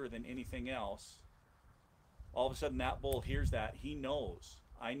louder than anything else. All of a sudden, that bull hears that. He knows,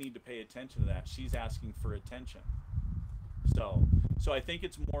 I need to pay attention to that. She's asking for attention. So I think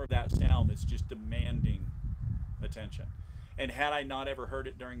it's more of that sound that's just demanding attention. And had I not ever heard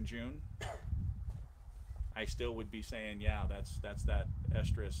it during June, I still would be saying, yeah, that's that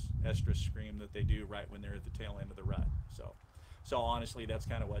estrus scream that they do right when they're at the tail end of the rut. So honestly, that's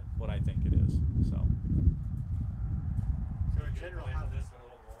kind of what I think it is. So in general, into this a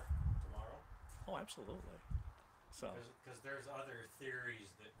little more tomorrow. Oh, absolutely. So because there's other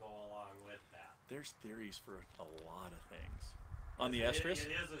theories that go along with that. There's theories for a lot of things. On the estrus?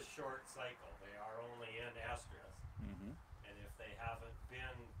 It is a short cycle. They are only in estrus. Mm-hmm. And if they haven't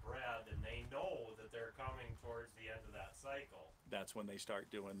been bred and they know that they're coming towards the end of that cycle, that's when they start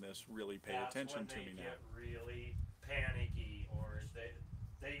doing this really pay attention to me now. That's when they get really panicky, or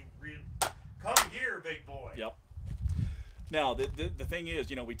they really come here, big boy. Yep. Now, the thing is,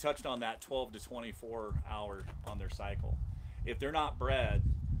 you know, we touched on that 12 to 24 hour on their cycle. If they're not bred,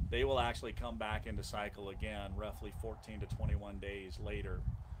 they will actually come back into cycle again roughly 14 to 21 days later.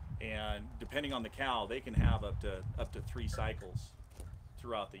 And depending on the cow, they can have up to 3 cycles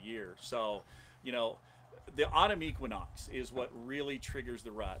throughout the year. So, you know, the autumn equinox is what really triggers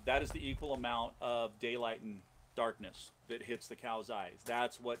the rut. That is the equal amount of daylight and darkness that hits the cow's eyes.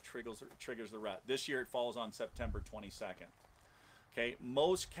 That's what triggers the rut. This year it falls on September 22nd. Okay,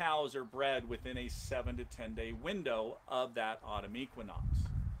 most cows are bred within a 7 to 10 day window of that autumn equinox.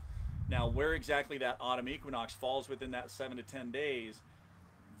 Now, where exactly that autumn equinox falls within that 7 to 10 days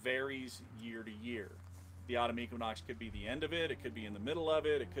varies year to year. The autumn equinox could be the end of it, it could be in the middle of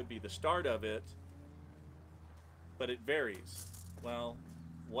it, it could be the start of it, but it varies. Well,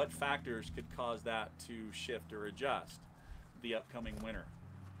 what factors could cause that to shift or adjust? The upcoming winter.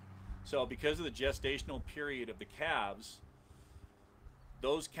 So because of the gestational period of the calves,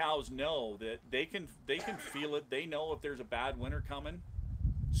 those cows know that they can feel it. They know if there's a bad winter coming,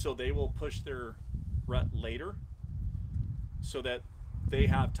 so they will push their rut later so that they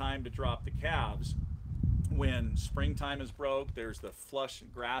have time to drop the calves. When springtime is broke, there's the flush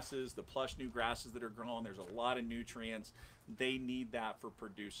grasses, the plush new grasses that are growing. There's a lot of nutrients. They need that for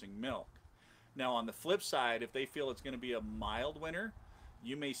producing milk. Now on the flip side, if they feel it's going to be a mild winter,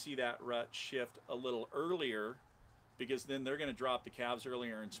 you may see that rut shift a little earlier, because then they're going to drop the calves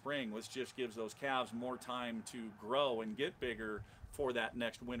earlier in spring, which just gives those calves more time to grow and get bigger for that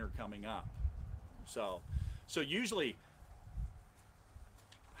next winter coming up. So usually,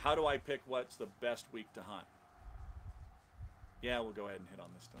 how do I pick what's the best week to hunt? Yeah, we'll go ahead and hit on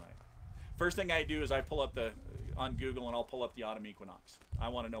this tonight. First thing I do is I pull up on Google, and I'll pull up the autumn equinox. I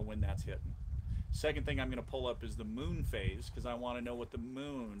want to know when that's hitting. Second thing I'm going to pull up is the moon phase, because I want to know what the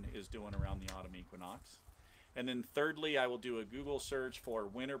moon is doing around the autumn equinox. And then thirdly, I will do a Google search for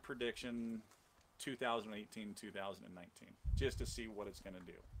winter prediction 2018-2019, just to see what it's going to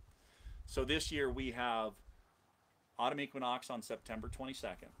do. So this year we have autumn equinox on September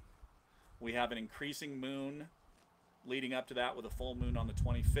 22nd. We have an increasing moon leading up to that with a full moon on the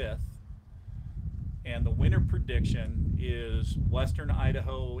 25th. And the winter prediction is western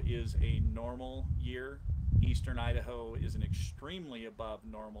Idaho is a normal year, eastern Idaho is an extremely above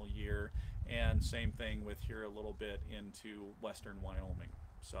normal year, and same thing with here a little bit into western Wyoming.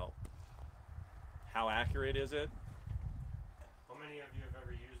 So, how accurate is it? How many of you have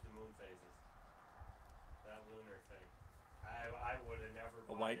ever used the moon phases? That lunar thing. I would have never.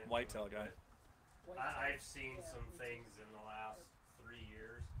 A whitetail guy. I've seen some things in the last 3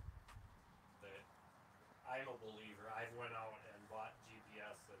 years that I'm a believer. I went out and bought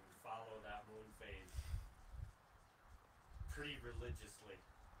GPS and follow that moon phase pretty religiously.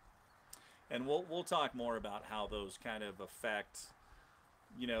 And we'll talk more about how those kind of affect,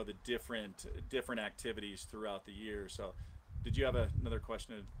 you know, the different activities throughout the year. So, did you have another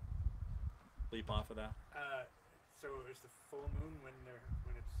question to leap off of that? So is the full moon when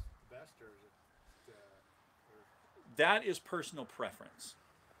it's the best, or is it? That is personal preference.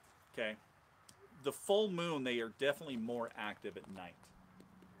 Okay. The full moon, they are definitely more active at night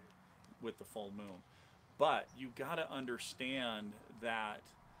with the full moon. But you got to understand that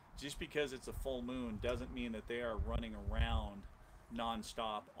just because it's a full moon doesn't mean that they are running around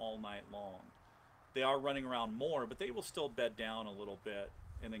nonstop all night long. They are running around more, but they will still bed down a little bit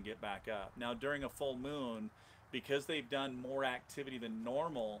and then get back up. Now, during a full moon, because they've done more activity than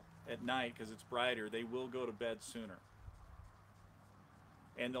normal at night because it's brighter, they will go to bed sooner.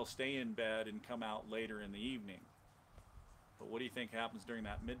 And they'll stay in bed and come out later in the evening. But what do you think happens during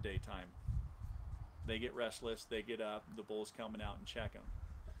that midday time? They get restless, they get up, the bull's coming out and check them.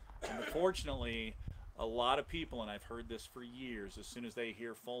 And unfortunately, a lot of people, and I've heard this for years, as soon as they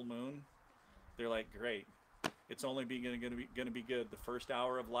hear full moon, they're like, great, it's only going to be good the first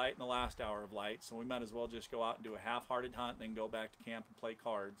hour of light and the last hour of light, so we might as well just go out and do a half-hearted hunt and then go back to camp and play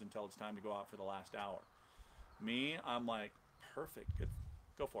cards until it's time to go out for the last hour. Me, I'm like, perfect, good,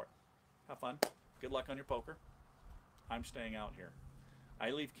 go for it. Have fun. Good luck on your poker. I'm staying out here. I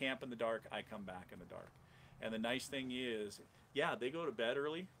leave camp in the dark, I come back in the dark. And the nice thing is, yeah, they go to bed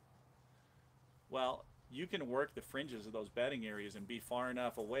early. Well, you can work the fringes of those bedding areas and be far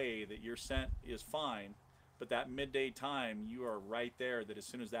enough away that your scent is fine, but that midday time, you are right there that as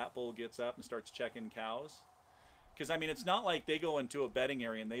soon as that bull gets up and starts checking cows, because I mean, it's not like they go into a bedding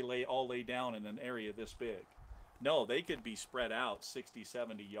area and they all lay down in an area this big. No, they could be spread out 60,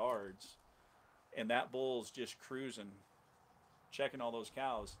 70 yards, and that bull's just cruising, checking all those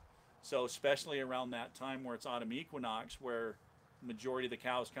cows. So especially around that time where it's autumn equinox, where majority of the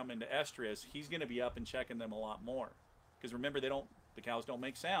cows come into estrus, he's going to be up and checking them a lot more. Because remember, the cows don't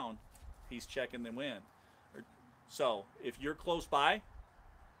make sound. He's checking them in. So if you're close by,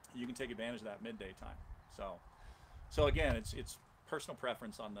 you can take advantage of that midday time. So again, it's personal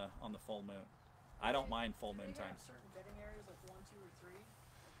preference on the full moon. I don't mind full moon They time. have certain bedding areas like 1, 2, or 3.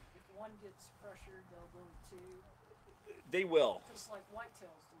 If one gets pressured, they'll go to 2. They will. Just like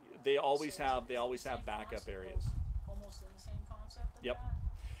whitetails do. They always So have it's the same backup concept, areas. Almost in the same concept of Yep.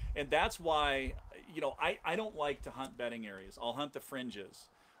 that. And that's why, you know, I don't like to hunt bedding areas. I'll hunt the fringes.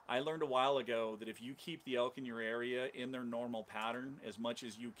 I learned a while ago that if you keep the elk in your area in their normal pattern as much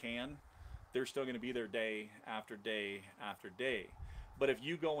as you can, they're still going to be there day after day after day. But if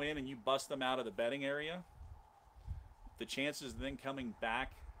you go in and you bust them out of the bedding area, the chances of them coming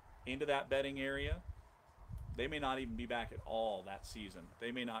back into that bedding area, they may not even be back at all that season.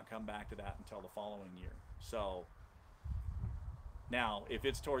 They may not come back to that until the following year. So now, if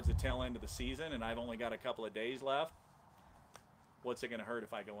it's towards the tail end of the season and I've only got a couple of days left, what's it going to hurt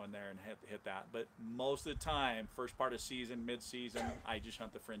if I go in there and hit that? But most of the time, first part of season, mid-season, I just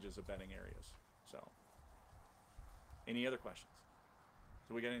hunt the fringes of bedding areas. So, any other questions?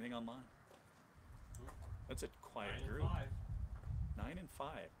 Do we got anything online? That's a quiet 9 and group. 5. 9 and 5.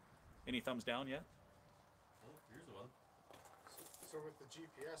 Any thumbs down yet? Oh, here's one. So with the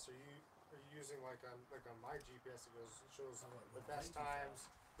GPS, are you using like on my GPS? It shows the best times,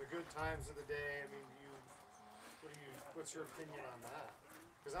 the good times of the day. I mean, what's your opinion on that?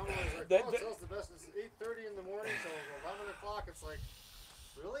 Because I'm always like, it tells the best. It's 8:30 in the morning till 11 o'clock. It's like,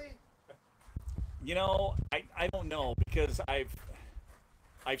 really? You know, I don't know, because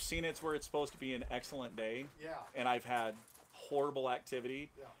I've seen it's where it's supposed to be an excellent day. Yeah. And I've had horrible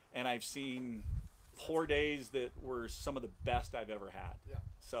activity. Yeah. And I've seen poor days that were some of the best I've ever had. Yeah.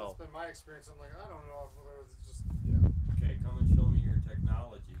 So That's been my experience. I'm like, I don't know if it was just, yeah. Okay, come and show me your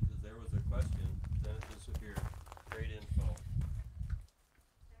technology, because there was a question, then it disappeared. Great info.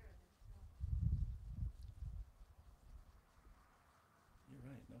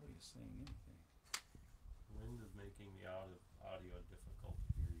 you're right, nobody's saying anything. Wind is making the audio difficult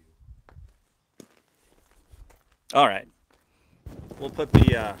to hear you. All right. We'll put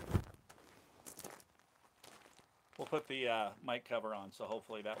the We'll put the mic cover on, so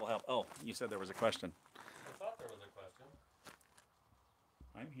hopefully that will help. Oh, you said there was a question. I thought there was a question.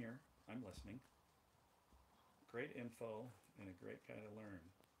 I'm here. I'm listening. Great info and a great guy to learn.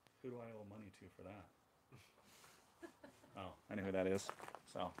 Who do I owe money to for that? Oh, I know who that is.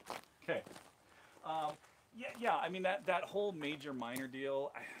 So, okay. Yeah. I mean that whole major minor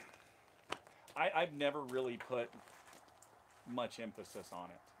deal. I've never really put much emphasis on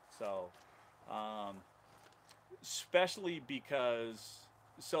it. So, especially because.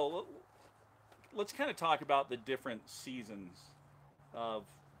 So let's kind of talk about the different seasons of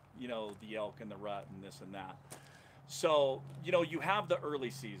the elk and the rut and this and that. So, you have the early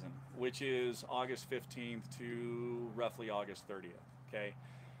season, which is August 15th to roughly August 30th. Okay.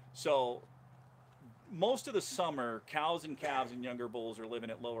 So, most of the summer, cows and calves and younger bulls are living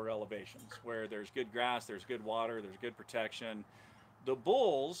at lower elevations where there's good grass, there's good water, there's good protection. The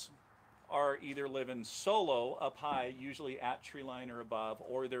bulls are either living solo up high, usually at tree line or above,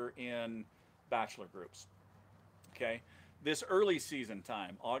 or they're in bachelor groups. Okay. This early season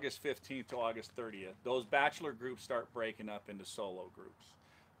time, August 15th to August 30th, those bachelor groups start breaking up into solo groups.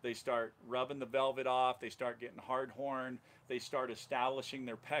 They start rubbing the velvet off, they start getting hard horn, they start establishing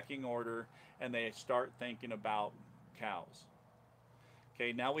their pecking order, and they start thinking about cows.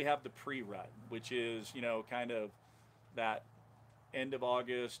 Okay, now we have the pre-rut, which is, kind of that end of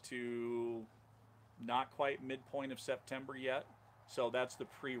August to not quite midpoint of September yet. So that's the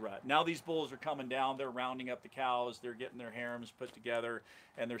pre-rut. Now these bulls are coming down, they're rounding up the cows, they're getting their harems put together,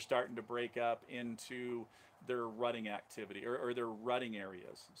 and they're starting to break up into their rutting activity or their rutting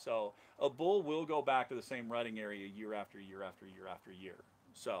areas. So a bull will go back to the same rutting area year after year after year after year.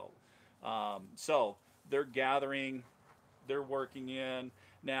 So they're gathering, they're working in.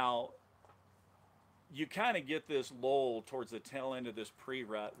 Now you kind of get this lull towards the tail end of this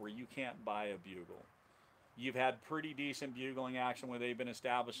pre-rut where you can't buy a bugle. You've had pretty decent bugling action when they've been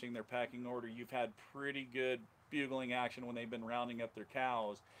establishing their pecking order. You've had pretty good bugling action when they've been rounding up their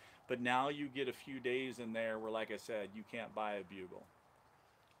cows. But now you get a few days in there where, like I said, you can't buy a bugle.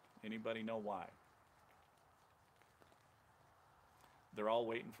 Anybody know why? They're all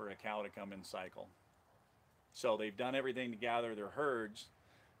waiting for a cow to come in cycle. So they've done everything to gather their herds.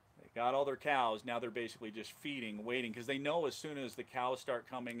 They got all their cows. Now they're basically just feeding, waiting, because they know as soon as the cows start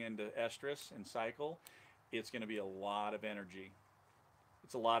coming into estrus and cycle, it's going to be a lot of energy.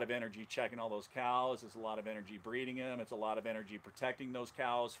 It's a lot of energy checking all those cows. It's a lot of energy breeding them. It's a lot of energy protecting those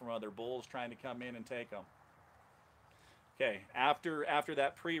cows from other bulls trying to come in and take them. Okay, after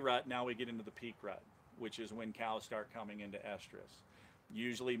that pre-rut, now we get into the peak rut, which is when cows start coming into estrus.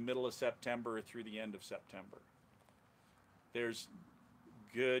 Usually middle of September through the end of September. There's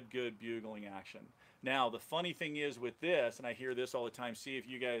good bugling action. Now, the funny thing is with this, and I hear this all the time, see if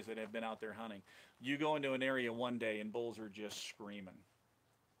you guys that have been out there hunting, you go into an area one day and bulls are just screaming.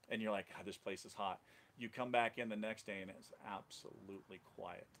 And you're like, God, this place is hot. You come back in the next day and it's absolutely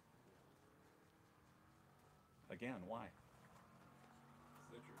quiet. Again, why?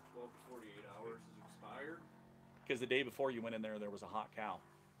 So that your 12 to 48 hours is expired? Because the day before you went in there was a hot cow.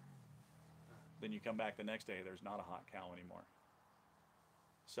 Then you come back the next day, there's not a hot cow anymore.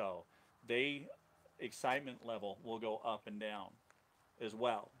 So excitement level will go up and down as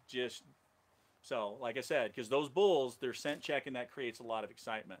well. Just so, like I said, because those bulls, they're scent checking, that creates a lot of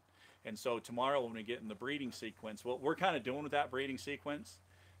excitement. And so tomorrow when we get in the breeding sequence, what we're kind of doing with that breeding sequence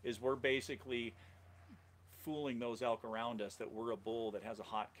is we're basically fooling those elk around us that we're a bull that has a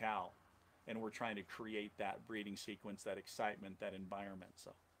hot cow. And we're trying to create that breeding sequence, that excitement, that environment.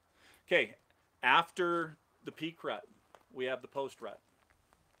 So, okay, after the peak rut, we have the post rut,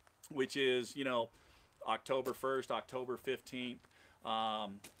 which is, October 1st, October 15th.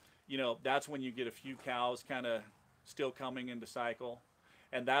 That's when you get a few cows kind of still coming into cycle.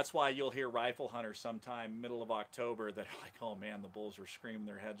 And that's why you'll hear rifle hunters sometime middle of October that are like, oh man, the bulls were screaming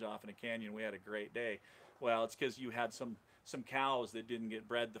their heads off in a canyon. We had a great day. Well, it's because you had some cows that didn't get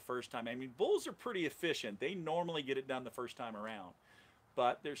bred the first time. I mean, bulls are pretty efficient. They normally get it done the first time around.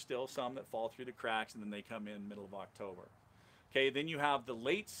 But there's still some that fall through the cracks and then they come in middle of October. Okay, then you have the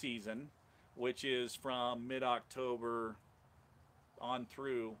late season, which is from mid-October on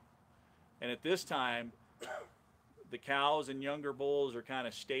through. And at this time, the cows and younger bulls are kind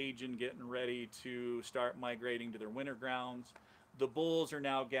of staging, getting ready to start migrating to their winter grounds. The bulls are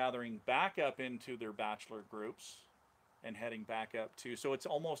now gathering back up into their bachelor groups and heading back up too. So it's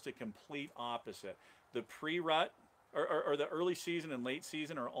almost a complete opposite. The pre-rut or the early season and late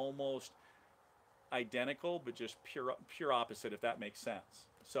season are almost identical, but just pure opposite, if that makes sense.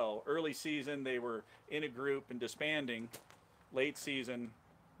 So early season, they were in a group and disbanding. Late season,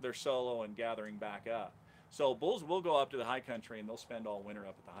 they're solo and gathering back up. So bulls will go up to the high country and they'll spend all winter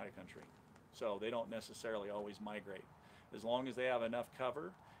up at the high country. So they don't necessarily always migrate. As long as they have enough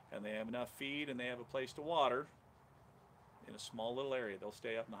cover and they have enough feed and they have a place to water in a small little area, they'll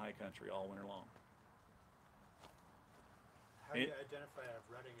stay up in the high country all winter long. How do you identify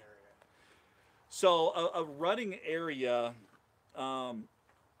a rutting area? So a rutting area,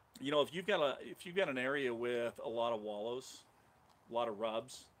 you know, if you've got an area with a lot of wallows, a lot of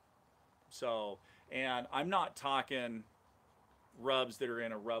rubs, so, and I'm not talking rubs that are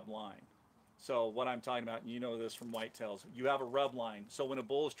in a rub line. So what I'm talking about, and you know this from whitetails, you have a rub line. So when a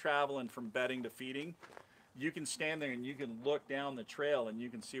bull is traveling from bedding to feeding, you can stand there and you can look down the trail and you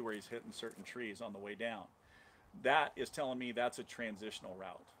can see where he's hitting certain trees on the way down. That is telling me that's a transitional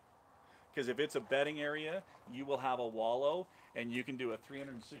route. Because if it's a bedding area, you will have a wallow and you can do a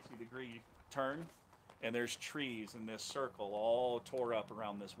 360-degree turn and there's trees in this circle all tore up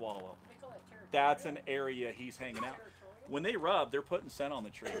around this wallow. They call that territorial. That's an area he's hanging out. Territorial? When they rub, they're putting scent on the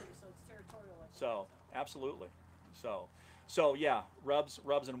tree. So it's territorial. Like So, absolutely. So yeah, rubs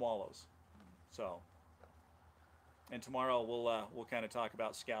and wallows. So, and tomorrow we'll kind of talk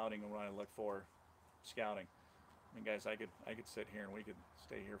about scouting and what I look for scouting. I mean, guys, I could sit here and we could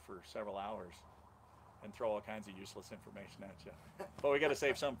stay here for several hours and throw all kinds of useless information at you. But we got to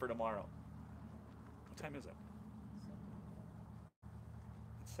save some for tomorrow. What time is it?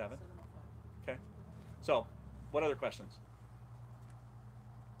 It's 7? Okay. So, what other questions?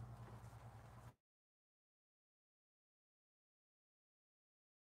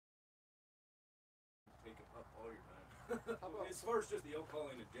 Take up all your time. As far as just the elk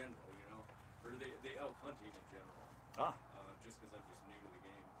calling in general, you know, or the elk hunting in general. Ah. Just because I'm just new to the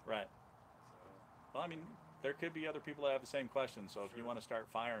game. Right. So. Well, I mean, there could be other people that have the same questions, so if you want to start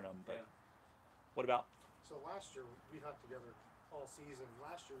firing them. But Yeah. what about? So last year we hunt together all season.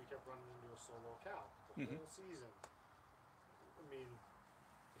 Last year we kept running into a solo cow the Mhm. whole season. I mean,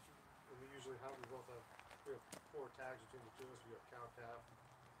 we usually hunt. We have 4 tags between the two of us. We have cow calf,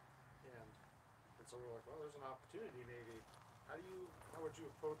 and so we're like, well, there's an opportunity maybe. How would you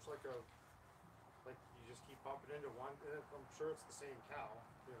approach like you just keep bumping into one? And I'm sure it's the same cow,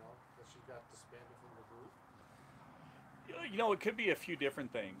 you know, that she got disbanded from the group. You know, it could be a few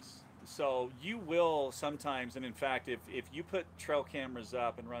different things. So you will sometimes, and in fact, if you put trail cameras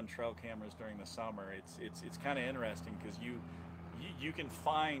up and run trail cameras during the summer, it's kind of interesting because you can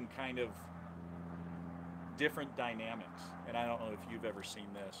find kind of different dynamics. And I don't know if you've ever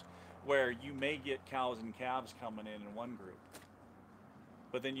seen this, where you may get cows and calves coming in one group,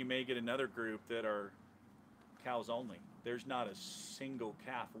 but then you may get another group that are cows only. There's not a single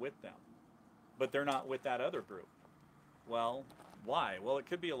calf with them, but they're not with that other group. Well, why? Well, it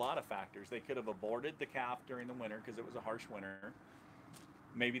could be a lot of factors. They could have aborted the calf during the winter because it was a harsh winter.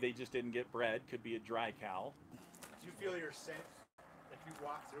 Maybe they just didn't get bred. Could be a dry cow. Do you feel your scent, if you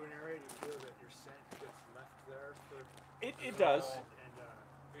walk through an area, do you feel that your scent gets left there for It does. And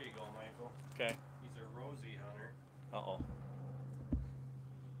Here you go, Michael. Okay. He's a rosy hunter. Uh-oh.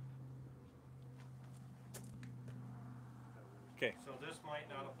 Okay. So this might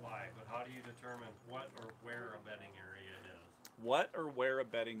not apply, but how do you determine what or where a bedding area is? What or where a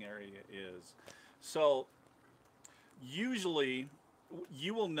bedding area is. So usually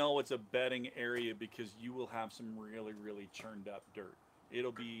you will know it's a bedding area because you will have some really, really churned up dirt.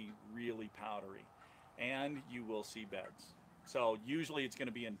 It'll be really powdery and you will see beds. So usually it's going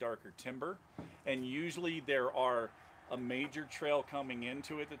to be in darker timber, and usually there are a major trail coming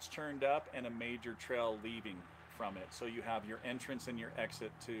into it that's churned up and a major trail leaving from it. So you have your entrance and your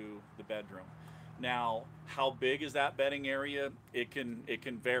exit to the bedroom. Now, how big is that bedding area? It can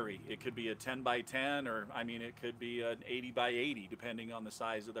vary. It could be a 10 by 10, or I mean, it could be an 80 by 80, depending on the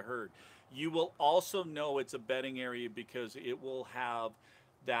size of the herd. You will also know it's a bedding area because it will have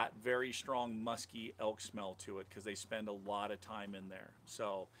that very strong musky elk smell to it because they spend a lot of time in there.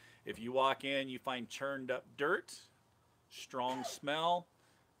 So if you walk in, you find churned up dirt, strong smell,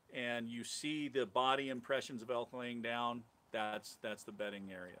 and you see the body impressions of elk laying down, that's the bedding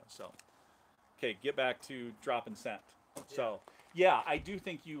area. So, okay, get back to dropping scent. So, yeah, I do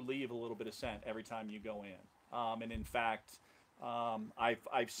think you leave a little bit of scent every time you go in. And in fact,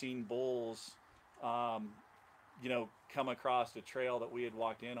 I've seen bulls, you know, come across a trail that we had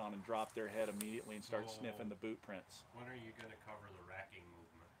walked in on and drop their head immediately and start sniffing the boot prints. When are you going to cover the racking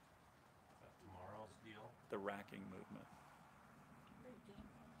movement? Is that tomorrow's deal? The racking movement. Raking.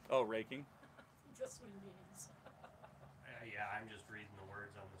 Oh, raking? That's what it means. Yeah, I'm just reading the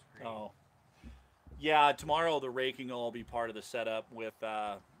words on the screen. Oh. Yeah, tomorrow the raking will all be part of the setup with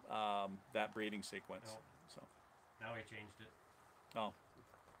that breeding sequence. No. So, Now he changed it. oh,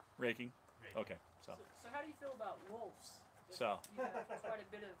 raking? Raking. Okay. So, So how do you feel about wolves? If So. you have quite a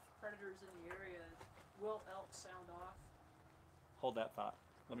bit of predators in the area. Will elk sound off? hold that thought.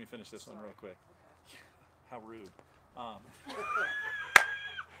 Let me finish this one real quick. Okay. How rude.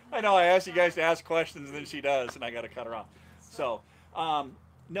 I know I asked you guys to ask questions and then she does and I got to cut her off. So,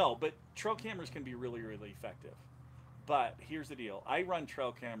 no, but trail cameras can be really, really effective. But here's the deal. I run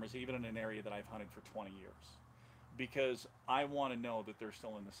trail cameras even in an area that I've hunted for 20 years because I want to know that they're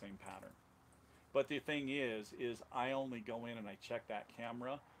still in the same pattern. But the thing is I only go in and I check that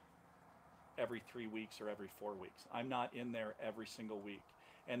camera every 3 weeks or every 4 weeks. I'm not in there every single week.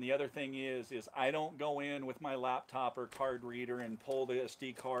 And the other thing is I don't go in with my laptop or card reader and pull the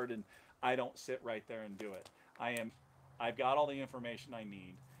SD card and I don't sit right there and do it. I've got all the information I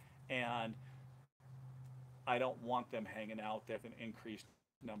need and I don't want them hanging out there with an increased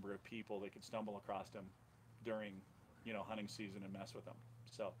number of people that could stumble across them during, hunting season and mess with them.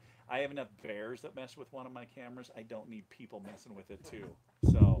 So I have enough bears that mess with one of my cameras. I don't need people messing with it too.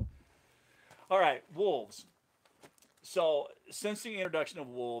 So, all right, wolves. So since the introduction of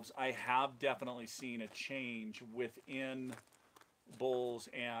wolves, I have definitely seen a change within bulls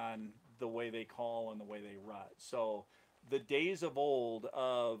and the way they call and the way they rut. So the days of old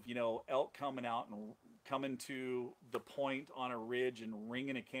of, elk coming out and coming to the point on a ridge and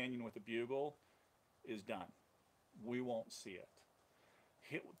ringing a canyon with a bugle is done. We won't see it.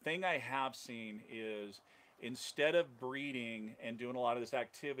 Thing I have seen is instead of breeding and doing a lot of this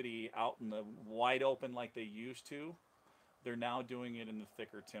activity out in the wide open like they used to, they're now doing it in the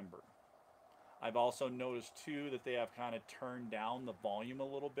thicker timber. I've also noticed too that they have kind of turned down the volume a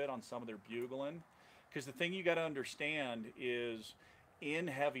little bit on some of their bugling, because the thing you got to understand is in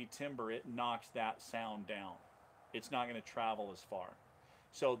heavy timber it knocks that sound down. It's not going to travel as far.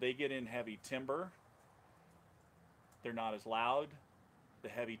 So they get in heavy timber, they're not as loud, the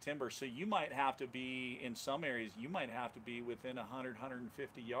heavy timber. So you might have to be, in some areas, you might have to be within 100,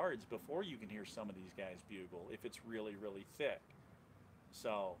 150 yards before you can hear some of these guys bugle if it's really, really thick.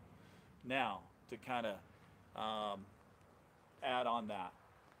 So now to kind of add on that,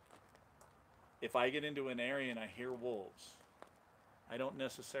 if I get into an area and I hear wolves, I don't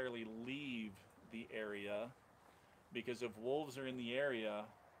necessarily leave the area, because if wolves are in the area,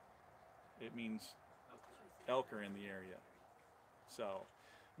 it means elk are in the area. So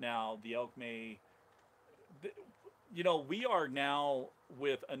now the elk may, we are now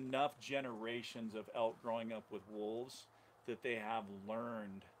with enough generations of elk growing up with wolves that they have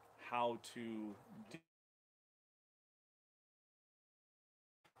learned how to do.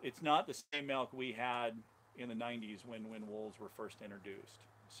 It's not the same elk we had in the 90s when wolves were first introduced.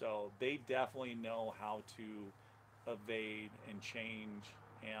 So they definitely know how to evade and change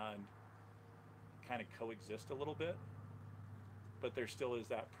and kind of coexist a little bit. But there still is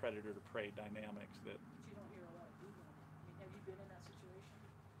that predator to prey dynamics that. But you don't hear a lot of bugling. Have you been in that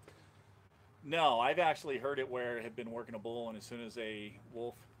situation? No, I've actually heard it where I have been working a bull, and as soon as a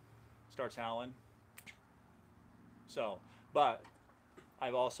wolf starts howling. So, but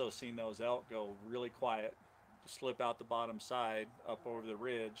I've also seen those elk go really quiet, slip out the bottom side, up over the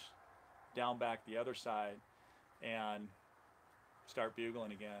ridge, down back the other side, and start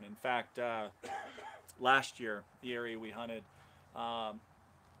bugling again. In fact, last year, the area we hunted,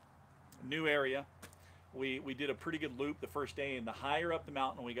 new area, we did a pretty good loop the first day, and the higher up the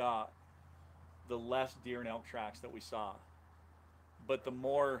mountain we got, the less deer and elk tracks that we saw. But the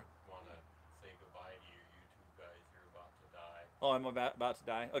more. Want to say goodbye to your YouTube guys? You're about to die. Oh, I'm about to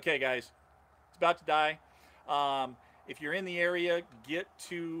die. Okay, guys, it's about to die. If you're in the area, get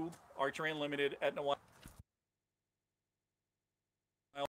to Archery Unlimited, Etna.